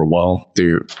 6.5 for a while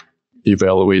to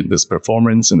evaluate this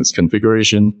performance and its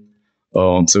configuration.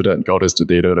 So that got us the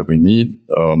data that we need.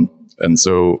 And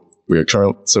so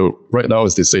So right now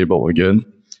it's disabled again,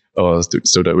 so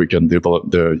that we can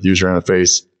develop the user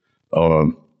interface,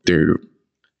 to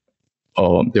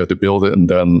build it and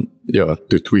then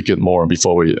to tweak it more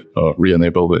before we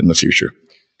re-enable it in the future.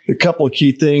 A couple of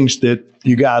key things that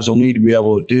you guys will need to be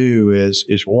able to do is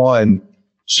one,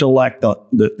 select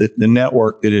the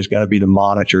network that is going to be the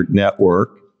monitored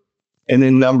network. And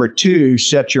then number two,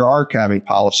 set your archiving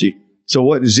policy. So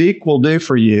what Zeek will do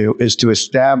for you is to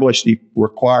establish the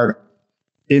required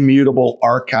immutable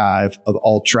archive of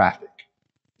all traffic.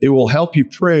 It will help you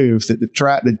prove that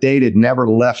the data never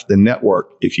left the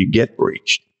network if you get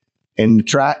breached. And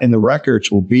the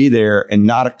records will be there and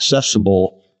not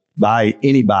accessible by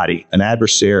anybody, an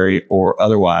adversary or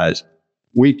otherwise.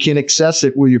 We can access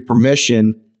it with your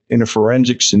permission in a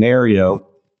forensic scenario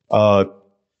on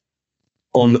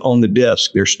the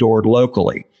disk. They're stored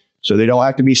locally. So they don't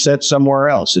have to be set somewhere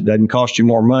else. It doesn't cost you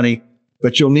more money,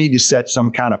 but you'll need to set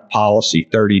some kind of policy,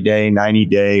 30-day,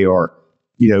 90-day, or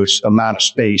amount of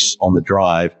space on the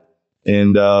drive.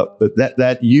 And but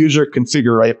that user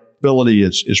configurability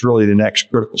is really the next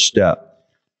critical step.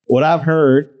 What I've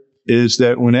heard is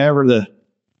that whenever the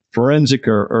forensic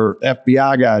or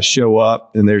FBI guys show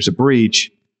up and there's a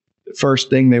breach, the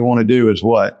first thing they want to do is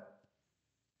what?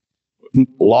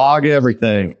 Log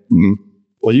everything.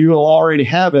 Well, you will already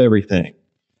have everything.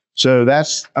 So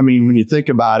when you think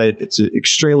about it, it's an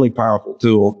extremely powerful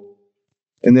tool.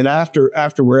 And then after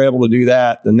we're able to do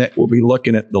that, the net will be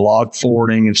looking at the log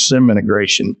forwarding and SIM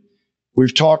integration.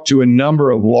 We've talked to a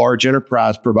number of large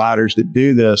enterprise providers that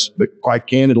do this, but quite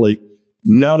candidly,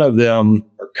 none of them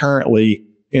are currently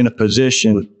in a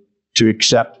position to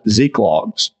accept Zeek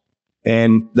logs.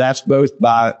 And that's both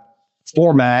by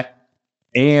format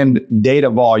and data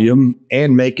volume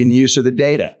and making use of the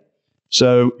data.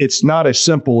 So it's not as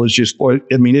simple as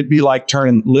it'd be like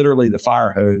turning literally the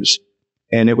fire hose,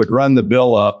 and it would run the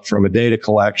bill up from a data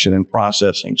collection and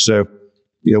processing. So,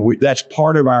 that's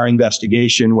part of our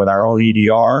investigation with our own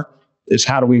EDR is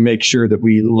how do we make sure that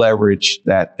we leverage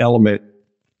that element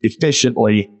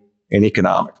efficiently and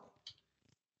economically.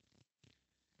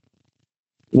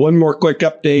 One more quick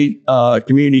update,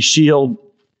 Community Shield.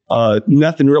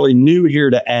 Nothing really new here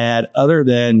to add other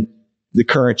than the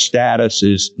current status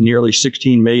is nearly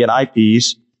 16 million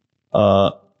IPs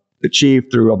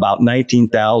achieved through about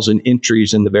 19,000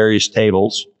 entries in the various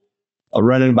tables,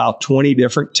 running about 20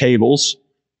 different tables,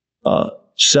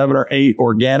 7 or 8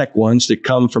 organic ones that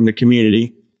come from the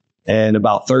community, and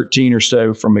about 13 or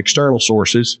so from external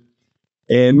sources.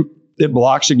 And it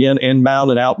blocks, again,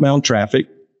 inbound and outbound traffic.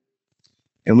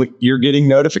 And you're getting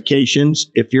notifications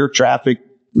if your traffic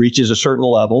reaches a certain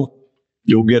level.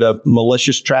 You'll get a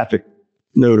malicious traffic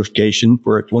notification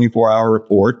for a 24-hour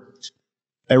report.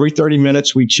 Every 30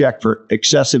 minutes, we check for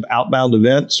excessive outbound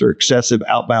events or excessive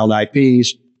outbound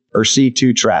IPs or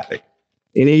C2 traffic.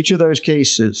 In each of those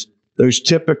cases, those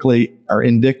typically are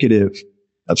indicative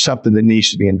of something that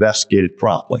needs to be investigated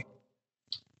promptly.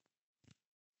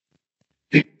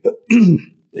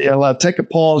 I'll take a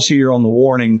pause here on the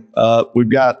warning. We've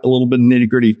got a little bit of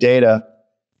nitty-gritty data,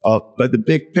 but the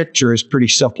big picture is pretty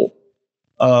simple.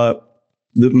 The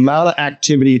amount of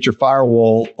activity at your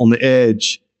firewall on the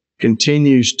edge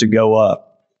continues to go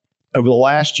up. Over the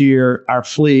last year,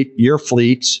 your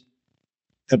fleets,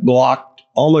 have blocked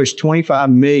almost 25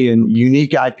 million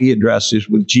unique IP addresses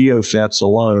with geofence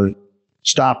alone,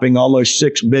 stopping almost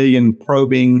 6 billion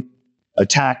probing,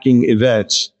 attacking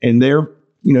events. And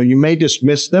you may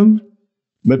dismiss them,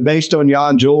 but based on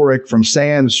Jan Julrich from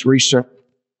SANS recent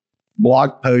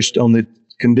blog post on the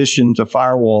conditions of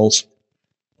firewalls,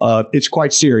 it's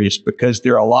quite serious because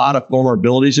there are a lot of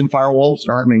vulnerabilities in firewalls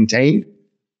that aren't maintained.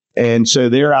 And so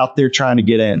they're out there trying to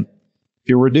get in. If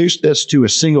you reduce this to a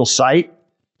single site,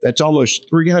 that's almost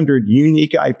 300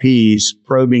 unique IPs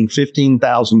probing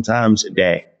 15,000 times a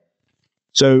day.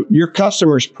 So your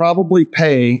customers probably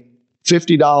pay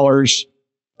 $50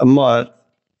 a month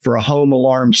for a home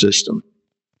alarm system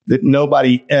that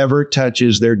nobody ever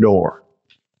touches their door.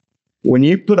 When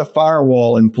you put a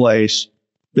firewall in place,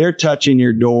 they're touching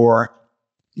your door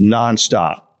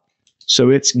nonstop.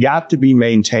 So it's got to be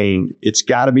maintained. It's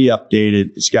got to be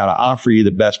updated. It's got to offer you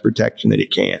the best protection that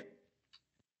it can.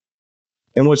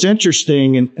 And what's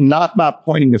interesting, and not by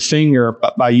pointing the finger,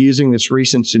 but by using this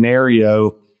recent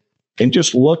scenario and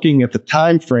just looking at the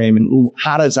time frame and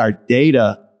how does our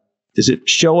data, does it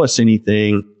show us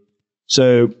anything?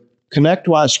 So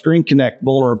ConnectWise Screen Connect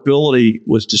vulnerability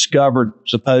was discovered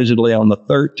supposedly on the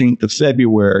 13th of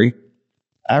February.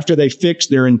 After they fixed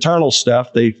their internal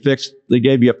stuff, they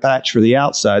gave you a patch for the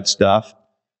outside stuff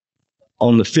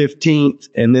on the 15th,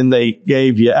 and then they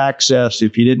gave you access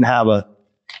if you didn't have a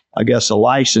I guess, a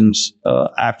license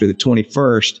after the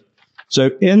 21st.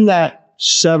 So in that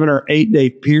 7 or 8 day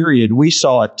period, we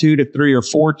saw a 2 to 3 or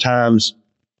 4 times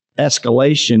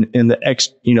escalation in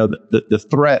the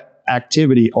threat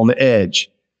activity on the edge.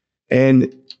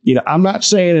 And, I'm not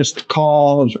saying it's the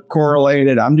cause or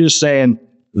correlated. I'm just saying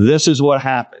this is what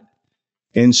happened.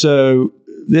 And so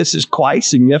this is quite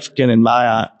significant in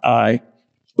my eye.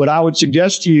 But I would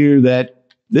suggest to you that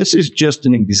this is just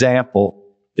an example.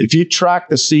 If you track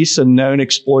the CISA known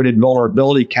exploited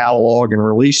vulnerability catalog and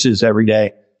releases every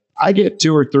day, I get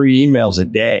 2 or 3 emails a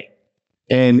day.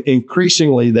 And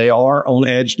increasingly, they are on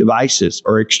edge devices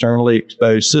or externally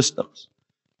exposed systems.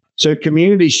 So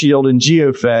Community Shield and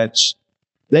GeoFence,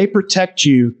 they protect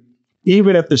you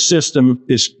even if the system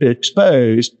is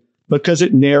exposed because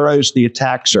it narrows the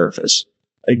attack surface.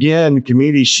 Again,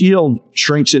 Community Shield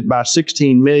shrinks it by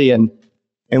 16 million.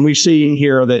 And we see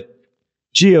here that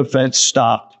GeoFence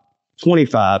stopped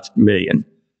 25 million.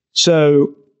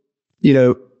 So,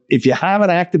 if you haven't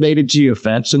activated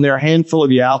GeoFence, and there are a handful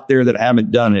of you out there that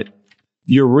haven't done it,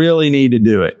 you really need to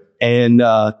do it. And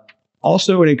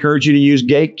also would encourage you to use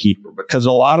Gatekeeper because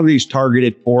a lot of these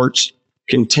targeted ports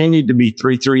continue to be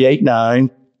 3389,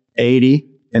 80,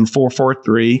 and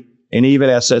 443, and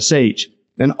even SSH.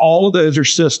 And all of those are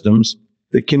systems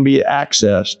that can be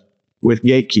accessed with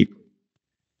Gatekeeper.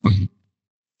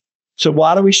 So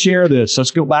why do we share this?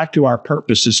 Let's go back to our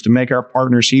purpose is to make our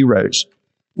partners heroes.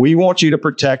 We want you to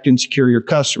protect and secure your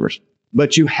customers,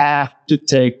 but you have to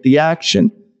take the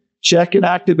action. Check and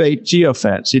activate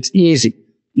GeoFence. It's easy.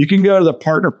 You can go to the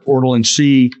partner portal and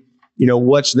see,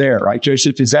 what's there, right,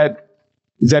 Joseph? Is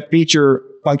that feature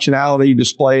functionality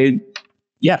displayed?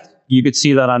 Yeah, you could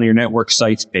see that on your network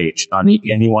sites page on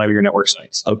any one of your network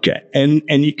sites. Okay, and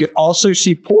you could also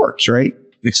see ports, right?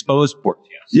 Exposed ports,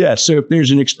 yes. Yeah, so if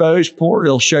there's an exposed port,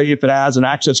 it'll show you if it has an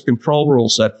access control rule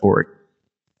set for it.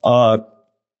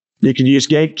 You can use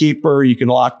Gatekeeper. You can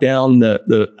lock down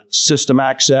the system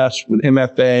access with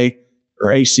MFA or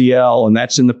ACL, and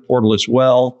that's in the portal as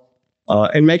well.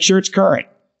 And make sure it's current.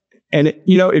 And,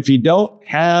 if you don't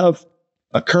have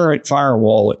a current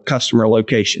firewall at customer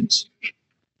locations,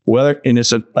 maybe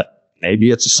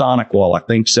it's a Sonic wall. I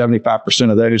think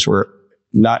 75% of those were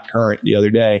not current the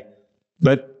other day.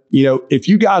 But, if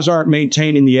you guys aren't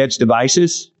maintaining the edge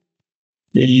devices,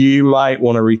 you might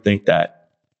want to rethink that.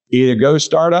 Either go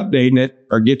start updating it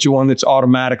or get you one that's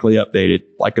automatically updated,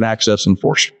 like an access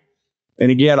enforcer.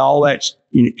 And again, all that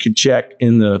you can check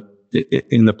in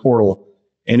the portal.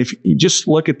 And if you just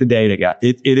look at the data, guys,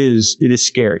 it is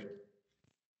scary.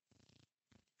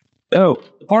 Oh,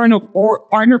 the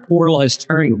partner portal has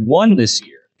turned 1 this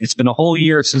year. It's been a whole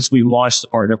year since we launched the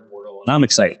partner portal, and I'm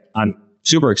excited. I'm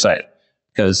super excited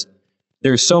because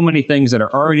there's so many things that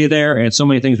are already there and so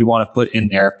many things we want to put in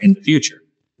there in the future.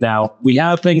 Now, we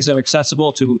have things that are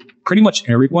accessible to pretty much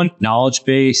everyone, knowledge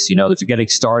base, there's a getting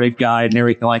started guide and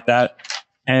everything like that.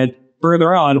 And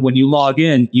further on, when you log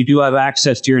in, you do have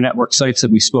access to your network sites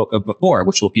that we spoke of before,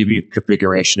 which will give you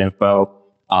configuration info,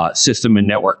 system and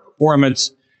network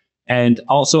performance, and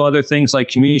also other things like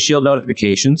Community Shield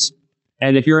notifications.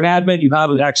 And if you're an admin, you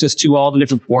have access to all the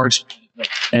different ports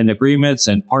and agreements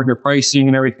and partner pricing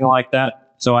and everything like that.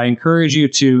 So I encourage you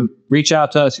to reach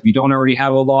out to us if you don't already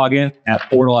have a login at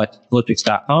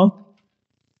portal@calyptix.com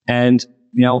and,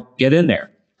 get in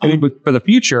there. I mean, for the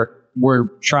future, we're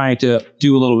trying to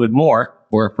do a little bit more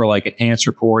for like enhanced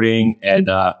reporting and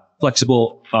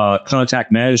flexible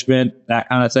contact management, that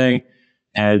kind of thing.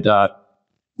 And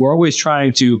we're always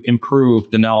trying to improve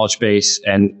the knowledge base,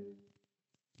 and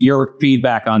your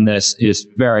feedback on this is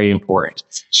very important.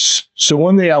 So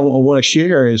one thing I want to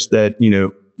share is that,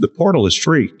 the portal is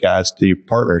free, guys, to your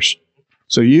partners.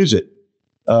 So use it.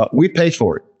 We pay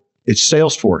for it. It's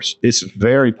Salesforce. It's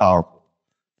very powerful.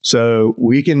 So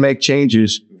we can make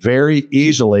changes very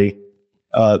easily.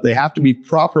 They have to be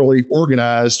properly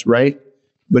organized, right?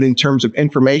 But in terms of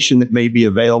information that may be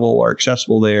available or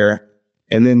accessible there,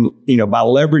 and then, by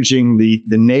leveraging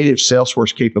the native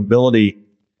Salesforce capability,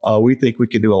 we think we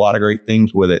can do a lot of great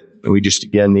things with it. And we just,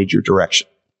 again, need your direction.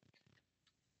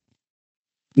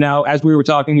 Now, as we were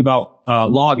talking about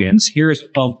logins, here's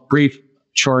a brief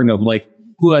chart of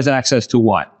who has access to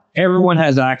what. Everyone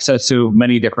has access to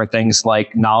many different things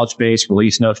like knowledge base,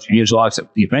 release notes, change logs,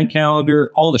 the event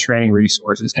calendar, all the training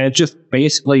resources, and it's just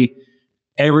basically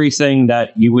everything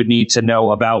that you would need to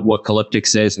know about what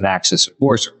Calyptix is and access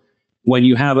enforcer. When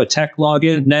you have a tech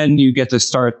login, then you get to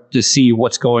start to see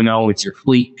what's going on with your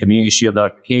fleet, Community Shield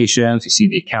notifications, you see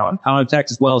the account and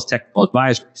context, as well as technical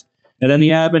advisories. And then the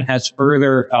admin has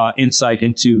further insight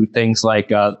into things like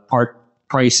part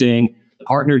pricing,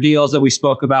 partner deals that we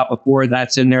spoke about before,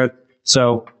 that's in there.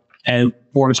 So, and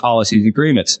forms, policies,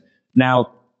 agreements.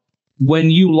 Now,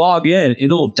 when you log in,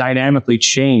 it'll dynamically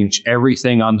change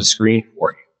everything on the screen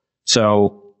for you.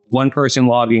 So one person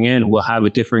logging in will have a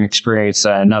different experience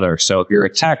than another. So if you're a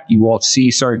tech, you won't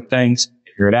see certain things.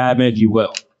 If you're an admin, you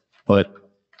will. But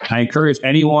I encourage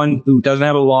anyone who doesn't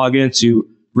have a login to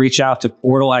reach out to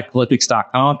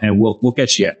portal@calyptix.com and we'll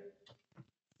get you in.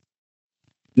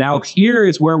 Now, here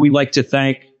is where we like to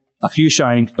thank a few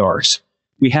shining stars.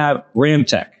 We have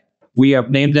Ramtech. We have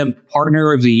named them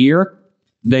Partner of the Year.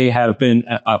 They have been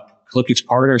a Calyptix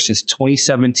partner since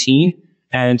 2017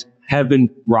 and have been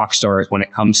rock stars when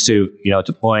it comes to,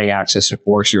 deploying access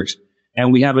enforcers.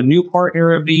 And we have a new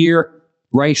Partner of the Year,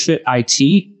 RightFit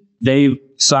IT. They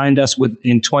signed us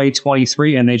in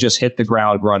 2023 and they just hit the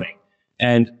ground running.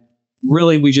 And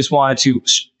really, we just wanted to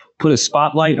put a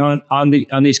spotlight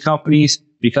on these companies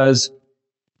because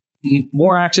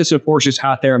more access enforcers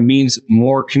out there means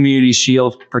more community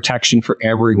shield protection for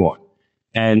everyone.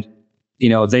 And,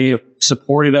 they have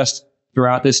supported us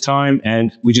throughout this time,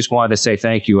 and we just wanted to say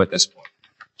thank you at this point.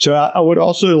 So I would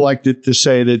also like to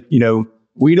say that,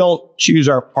 we don't choose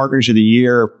our partners of the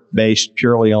year based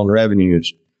purely on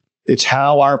revenues. It's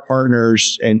how our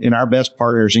partners and our best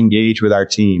partners engage with our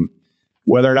team,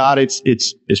 whether or not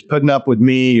it's putting up with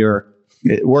me or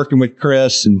working with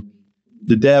Chris and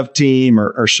the dev team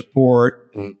or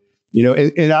support,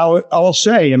 and I'll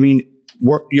say,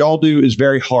 what y'all do is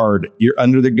very hard. You're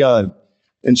under the gun.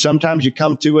 And sometimes you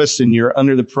come to us and you're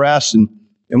under the press and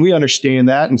we understand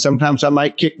that. And sometimes I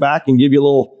might kick back and give you a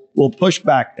little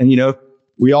pushback. And,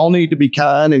 we all need to be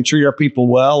kind and treat our people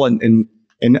well. And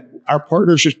our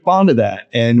partners respond to that.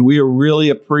 And we really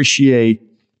appreciate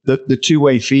the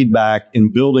two-way feedback in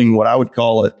building what I would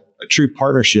call a true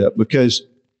partnership, because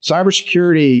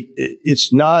cybersecurity,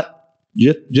 it's not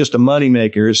just a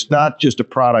moneymaker. It's not just a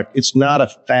product. It's not a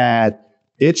fad.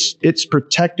 It's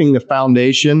protecting the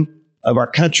foundation of our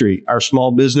country, our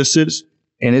small businesses.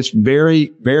 And it's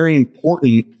very, very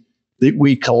important that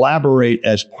we collaborate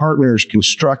as partners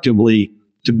constructively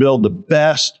to build the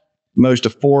best, most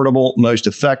affordable, most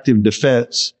effective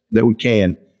defense that we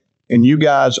can. And you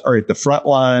guys are at the front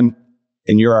line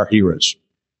and you're our heroes.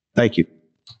 Thank you.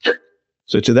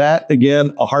 So to that,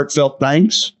 again, a heartfelt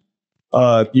thanks.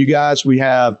 You guys, we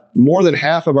have more than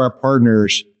half of our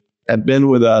partners have been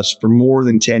with us for more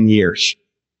than 10 years.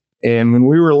 And when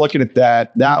we were looking at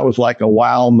that, that was like a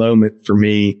wow moment for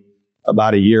me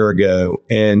about a year ago.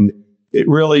 And it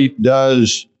really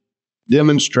does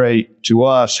demonstrate to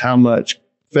us how much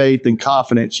faith and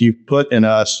confidence you put in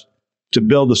us to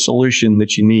build the solution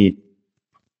that you need.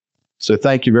 So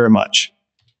thank you very much.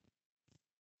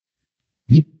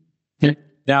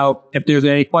 Now, if there's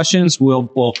any questions,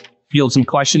 we'll field some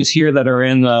questions here that are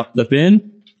in the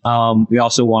bin. We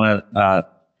also want to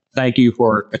thank you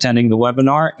for attending the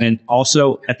webinar. And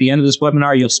also, at the end of this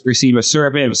webinar, you'll receive a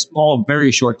survey, a small,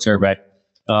 very short survey.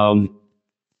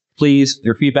 Please,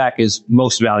 your feedback is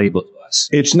most valuable to us.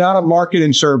 It's not a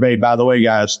marketing survey, by the way,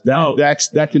 guys. That's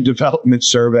a development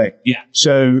survey. Yeah.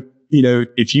 So,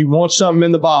 if you want something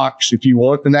in the box, if you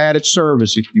want an added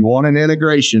service, if you want an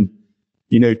integration,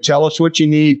 tell us what you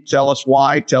need, tell us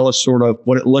why, tell us sort of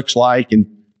what it looks like. And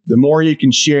the more you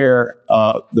can share,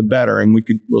 the better. And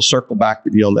we'll circle back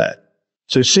with you on that.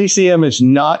 So CCM is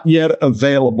not yet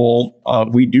available.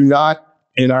 We do not,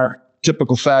 in our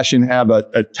typical fashion, have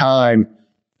a time.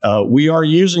 We are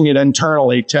using it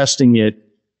internally, testing it.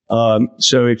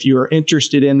 So if you are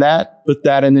interested in that, put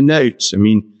that in the notes.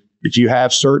 If you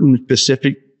have certain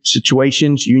specific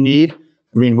situations you need,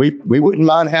 we wouldn't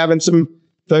mind having some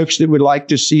folks that would like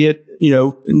to see it,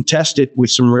 and test it with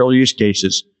some real use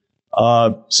cases.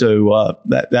 So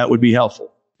that would be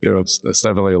helpful. There's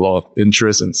definitely a lot of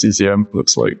interest in CCM.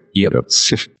 Looks like. Yep.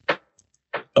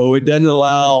 It doesn't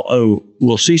allow.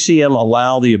 Will CCM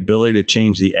allow the ability to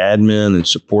change the admin and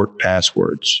support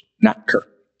passwords? Not current.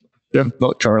 Yeah,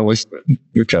 not currently.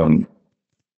 You can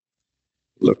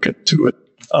look into it.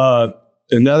 I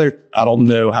don't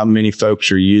know how many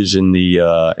folks are using the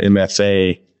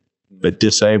MFA, but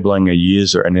disabling an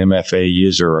MFA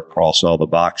user across all the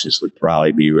boxes would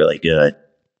probably be really good.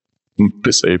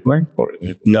 Disabling?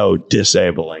 No,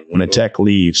 disabling. When a tech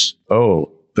leaves.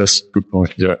 Oh, that's a good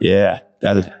point. Yeah.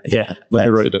 Yeah. Let me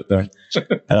write it down.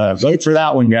 Vote for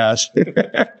that one, guys.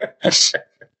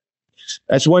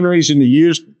 That's one reason to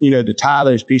use, to tie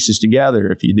those pieces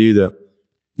together. If you do the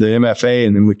MFA,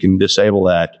 and then we can disable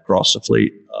that across the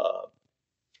fleet.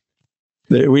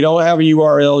 We don't have a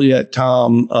URL yet,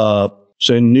 Tom.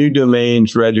 So new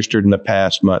domains registered in the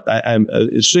past month. I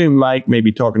assume Mike may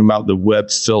be talking about the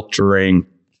web filtering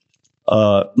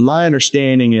My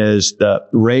understanding is the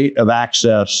rate of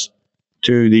access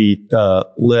to the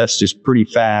list is pretty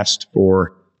fast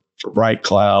for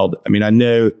Brightcloud. I mean, I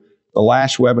know the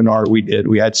last webinar we did,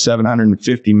 we had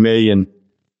 750 million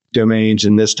domains,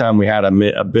 and this time we had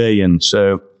a billion.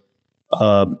 So,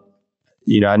 I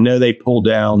know they pulled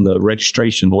down the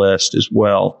registration list as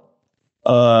well.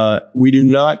 We do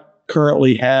not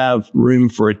currently have room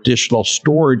for additional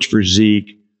storage for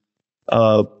Zeek.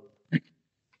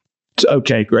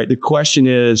 Okay, great. The question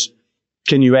is,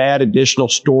 can you add additional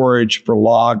storage for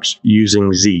logs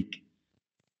using Zeek?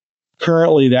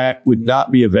 Currently, that would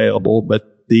not be available, but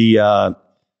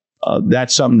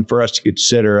that's something for us to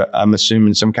consider. I'm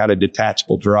assuming some kind of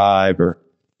detachable drive or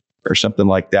something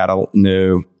like that. I don't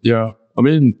know. Yeah, I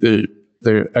mean, the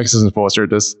Access Enforcer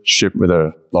does ship with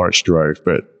a large drive,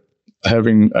 but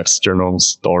having external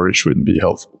storage would be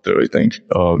helpful too, I think.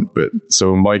 But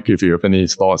so, Mike, if you have any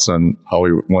thoughts on how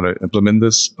we want to implement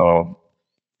this, I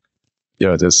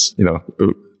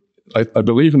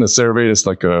believe in the survey it's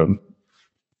like a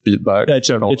feedback.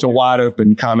 It's a wide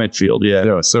open comment field. Yeah.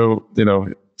 Yeah. So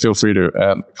feel free to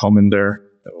add a comment there.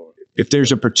 If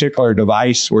there's a particular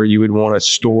device where you would want to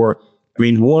store, I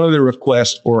mean, one of the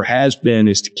requests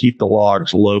is to keep the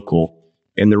logs local.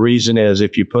 And the reason is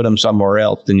if you put them somewhere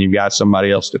else, then you've got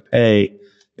somebody else to pay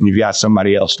and you've got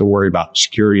somebody else to worry about the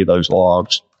security of those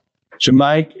logs. So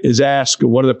Mike is asked,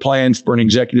 what are the plans for an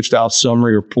executive style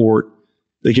summary report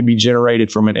that can be generated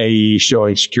from an AE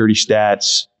showing security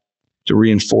stats to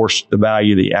reinforce the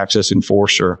value of the Access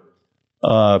Enforcer?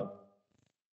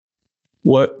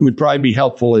 What would probably be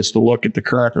helpful is to look at the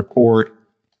current report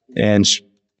and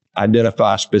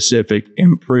identify specific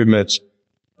improvements.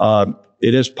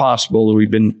 It is possible that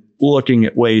we've been looking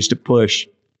at ways to push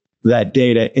that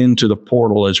data into the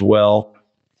portal as well.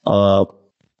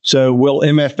 So will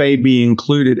MFA be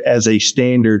included as a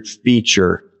standard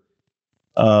feature?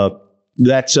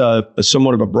 That's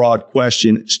somewhat of a broad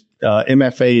question.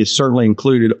 MFA is certainly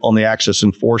included on the Access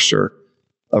Enforcer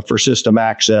for system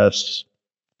access,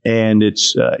 and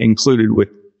it's included with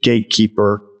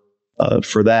Gatekeeper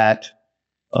for that.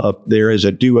 There is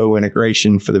a Duo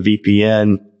integration for the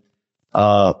VPN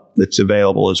that's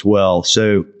available as well.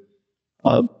 So,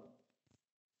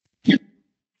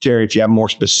 Jerry, if you have more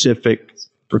specific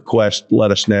requests,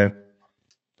 let us know.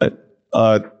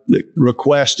 The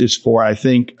request is for, I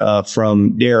think,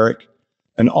 from Derek,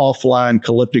 an offline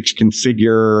Calyptix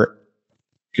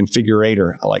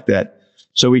configurator. I like that.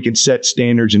 So we can set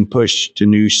standards and push to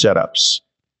new setups.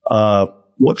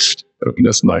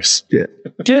 That's nice. Yeah.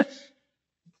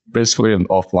 Basically an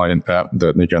offline app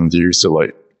that they can use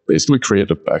to basically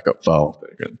create a backup file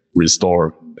that can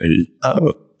restore a.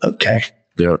 Oh, okay.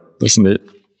 Yeah, that's neat.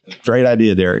 Great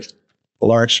idea, Derek.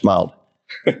 Lawrence smiled.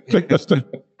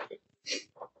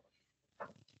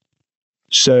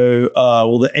 So,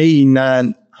 will the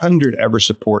AE900 ever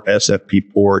support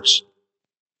SFP ports?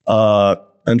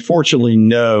 Unfortunately,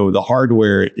 no. The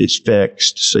hardware is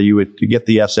fixed. So to get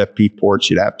the SFP ports,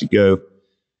 you'd have to go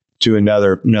to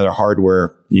another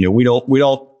hardware. We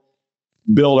don't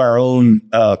build our own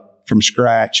from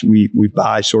scratch. We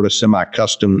buy sort of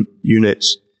semi-custom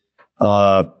units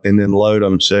and then load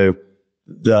them. So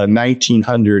the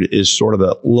 1900 is sort of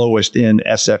the lowest end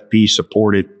SFP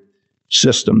supported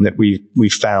system that we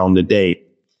found to date.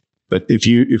 But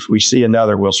if we see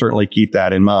another, we'll certainly keep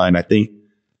that in mind. I think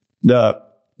the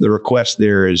request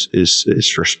there is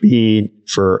for speed,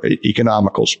 for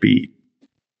economical speed.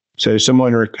 So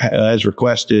someone has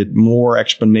requested more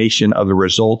explanation of the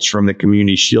results from the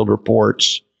Community Shield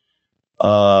reports.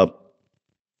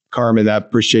 Carmen, I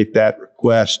appreciate that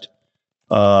request.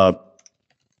 Probably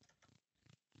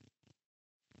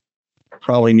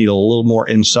need a little more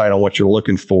insight on what you're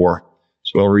looking for.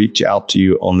 So I'll reach out to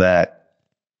you on that.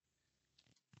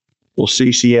 Will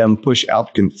CCM push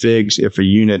out configs if a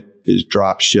unit is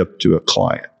drop shipped to a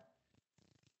client?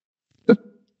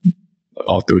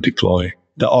 Auto deploy.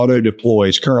 The auto deploy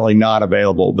is currently not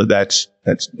available, but that's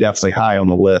definitely high on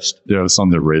the list. Yeah, it's on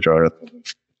the radar.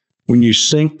 When you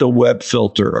sync the web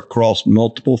filter across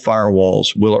multiple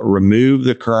firewalls, will it remove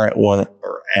the current one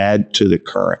or add to the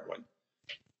current one?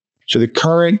 So the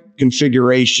current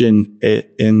configuration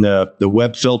in the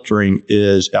web filtering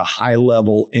is a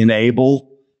high-level enable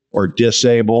or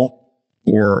disable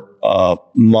or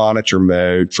monitor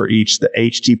mode for each the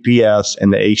HTTPS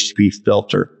and the HTTP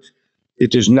filter.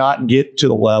 It does not get to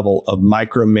the level of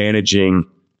micromanaging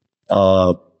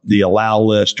the allow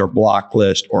list or block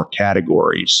list or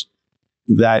categories.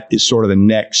 That is sort of the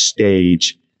next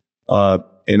stage.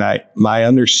 And my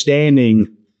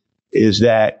understanding is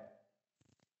that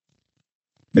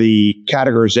the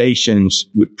categorizations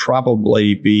would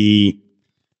probably be,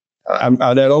 I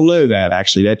don't know that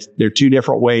actually. There are two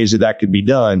different ways that could be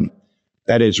done.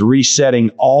 That is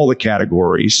resetting all the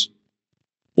categories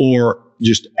or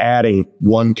just adding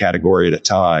one category at a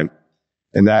time.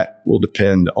 And that will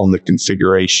depend on the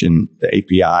configuration, the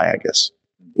API, I guess.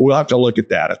 We'll have to look at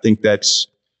that. I think that's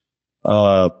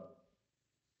a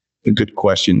good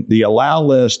question. The allow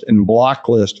list and block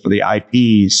list for the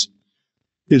IPs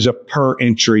is a per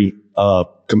entry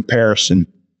comparison.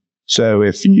 So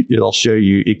it'll show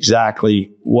you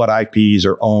exactly what IPs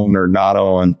are on or not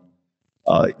on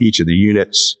each of the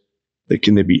units that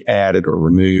can be added or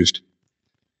removed.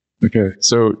 Okay,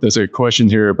 so there's a question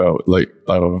here about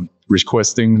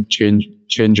requesting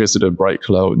changes to the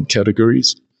Brightcloud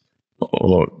categories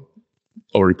or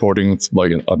reporting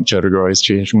like uncategorized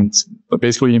changes. But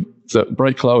basically, the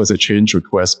Brightcloud is a change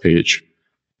request page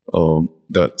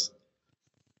that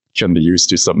can be used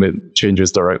to submit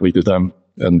changes directly to them,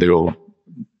 and they will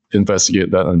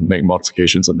investigate that and make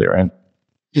modifications on their end.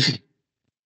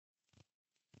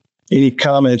 Any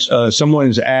comments? Someone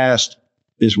has asked,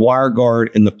 is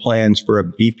WireGuard in the plans for a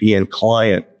VPN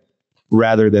client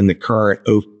rather than the current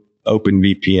Open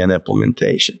VPN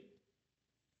implementation?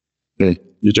 Okay.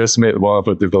 You just made one of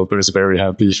the developers very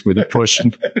happy with the push.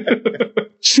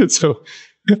 so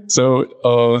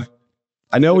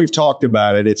I know we've talked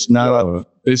about it. It's not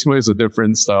basically it's a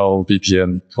different style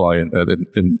VPN client.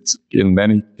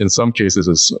 In some cases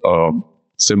it's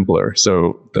simpler.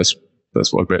 So that's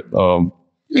what great.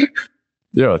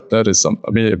 Yeah, that is some.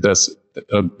 I mean, if there's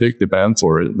a big demand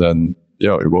for it, then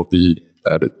yeah, it will be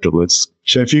added to the list.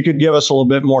 So if you could give us a little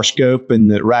bit more scope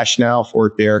and the rationale for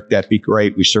it, Derek, that'd be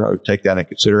great. We certainly would take that into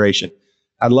consideration.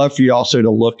 I'd love for you also to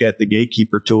look at the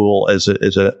Gatekeeper tool as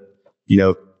a,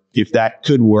 if that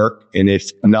could work, and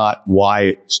if not, why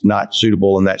it's not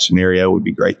suitable in that scenario would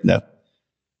be great to know.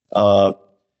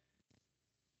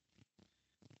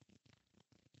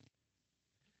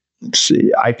 Let's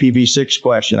see, IPv6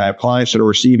 question. I have clients that are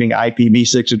receiving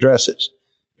IPv6 addresses.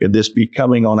 Could this be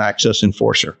coming on Access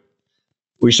Enforcer?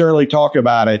 We certainly talk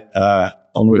about it on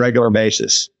a regular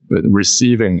basis. But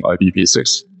receiving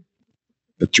IPv6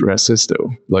 addresses though,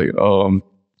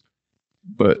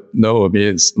 but no, I mean,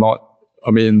 it's not, I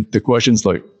mean, the question's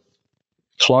like,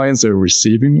 clients are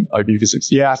receiving IPv6?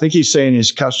 Yeah, I think he's saying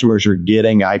his customers are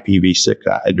getting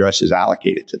IPv6 addresses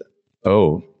allocated to them.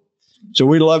 Oh. So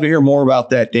we'd love to hear more about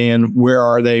that, Dan. Where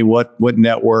are they? What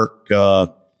network?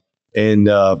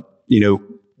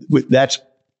 That's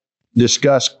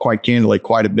discussed quite candidly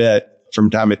quite a bit from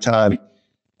time to time.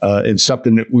 It's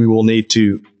something that we will need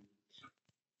to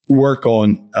work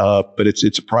on, but it's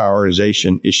a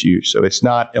prioritization issue. So it's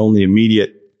not on the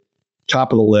immediate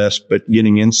top of the list, but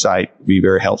getting insight would be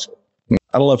very helpful.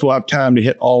 I don't know if we'll have time to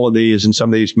hit all of these, and some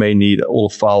of these may need a little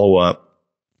follow-up.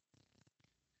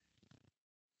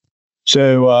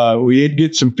 So we did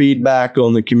get some feedback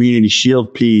on the Community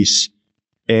Shield piece,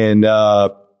 and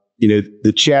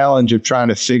the challenge of trying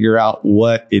to figure out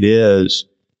what it is.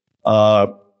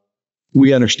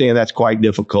 We understand that's quite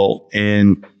difficult,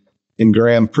 and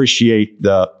Graham, appreciate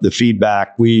the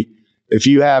feedback. If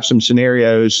you have some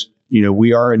scenarios,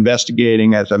 we are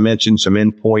investigating, as I mentioned, some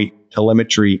endpoint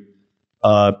telemetry.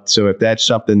 So if that's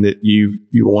something that you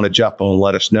want to jump on,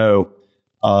 let us know.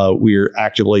 We're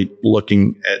actively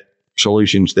looking at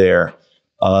solutions there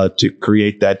to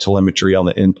create that telemetry on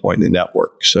the endpoint in the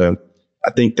network. So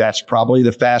I think that's probably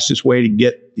the fastest way to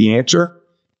get the answer,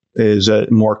 is a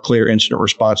more clear incident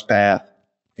response path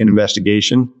and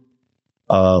investigation.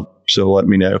 So let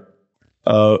me know.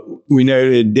 We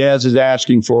know that Des is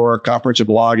asking for comprehensive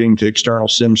logging to external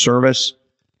SIM service.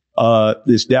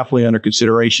 This is definitely under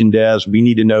consideration, Des. We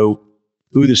need to know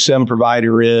who the SIM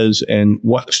provider is and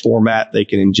what format they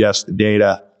can ingest the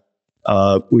data.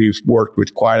 We've worked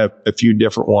with quite a few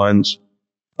different ones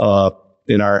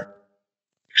in our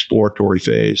exploratory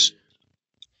phase.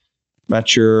 Not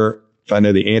sure if I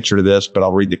know the answer to this, but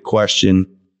I'll read the question.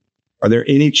 Are there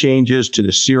any changes to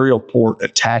the serial port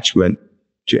attachment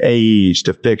to AEs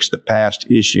to fix the past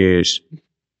issues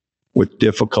with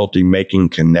difficulty making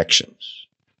connections?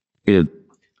 I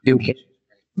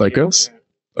guess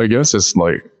it's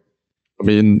like,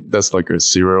 that's like a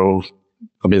serial.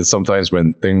 Sometimes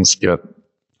when things get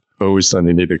hosted and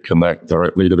you need to connect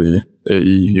directly to the AE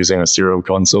using a serial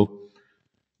console,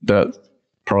 that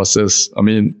process,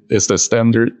 it's the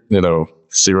standard,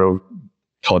 serial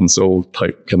console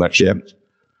type connection.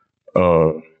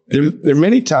 Yeah. There are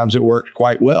many times it worked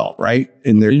quite well, right?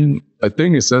 I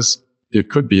think it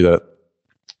could be that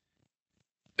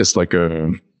it's like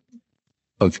the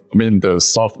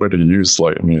software that you use,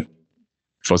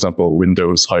 for example,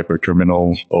 Windows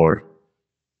hyperterminal or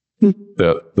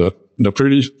the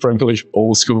pretty, frankly,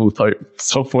 old school type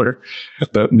software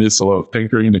that needs a lot of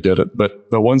tinkering to get it. But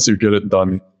once you get it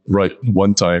done right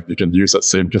one time, you can use that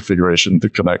same configuration to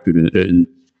connect to the AE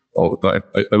all the time.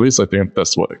 At least I think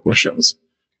that's what it shows.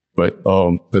 But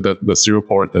the serial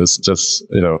port is just,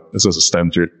 it's just a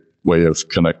standard way of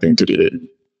connecting to the AE.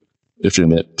 If you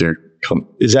need to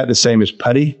Is that the same as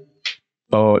PuTTY?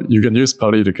 You can use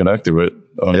PuTTY to connect to it.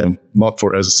 Not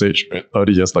for SSH, but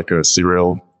PuTTY has like a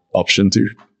serial option too.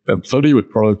 And PuTTY would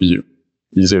probably be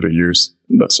easier to use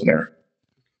in that scenario.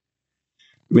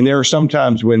 I mean, there are some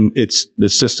times when the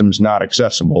system's not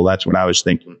accessible. That's what I was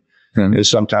thinking. There's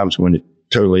sometimes when it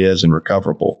totally is and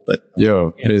recoverable. But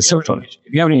it is. So if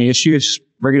you have any issues,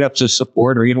 bring it up to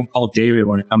support or even call David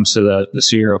when it comes to the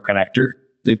serial connector.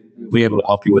 They'll be able to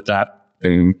help you with that.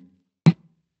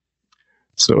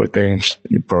 So I think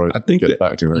you probably get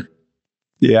back to her.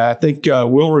 Yeah, I think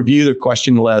we'll review the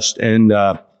question list and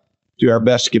do our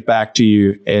best to get back to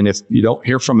you. And if you don't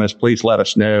hear from us, please let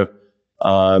us know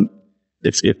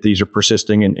if these are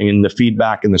persisting in the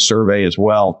feedback in the survey as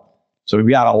well. So we've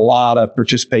got a lot of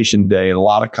participation today, a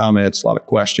lot of comments, a lot of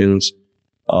questions.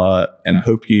 And I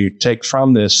hope you take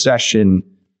from this session,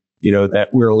 that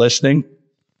we're listening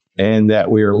and that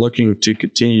we are looking to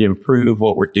continue to improve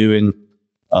what we're doing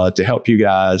to help you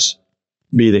guys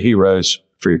be the heroes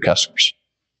for your customers.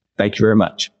 Thank you very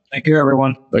much. Thank you,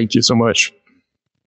 everyone. Thank you so much.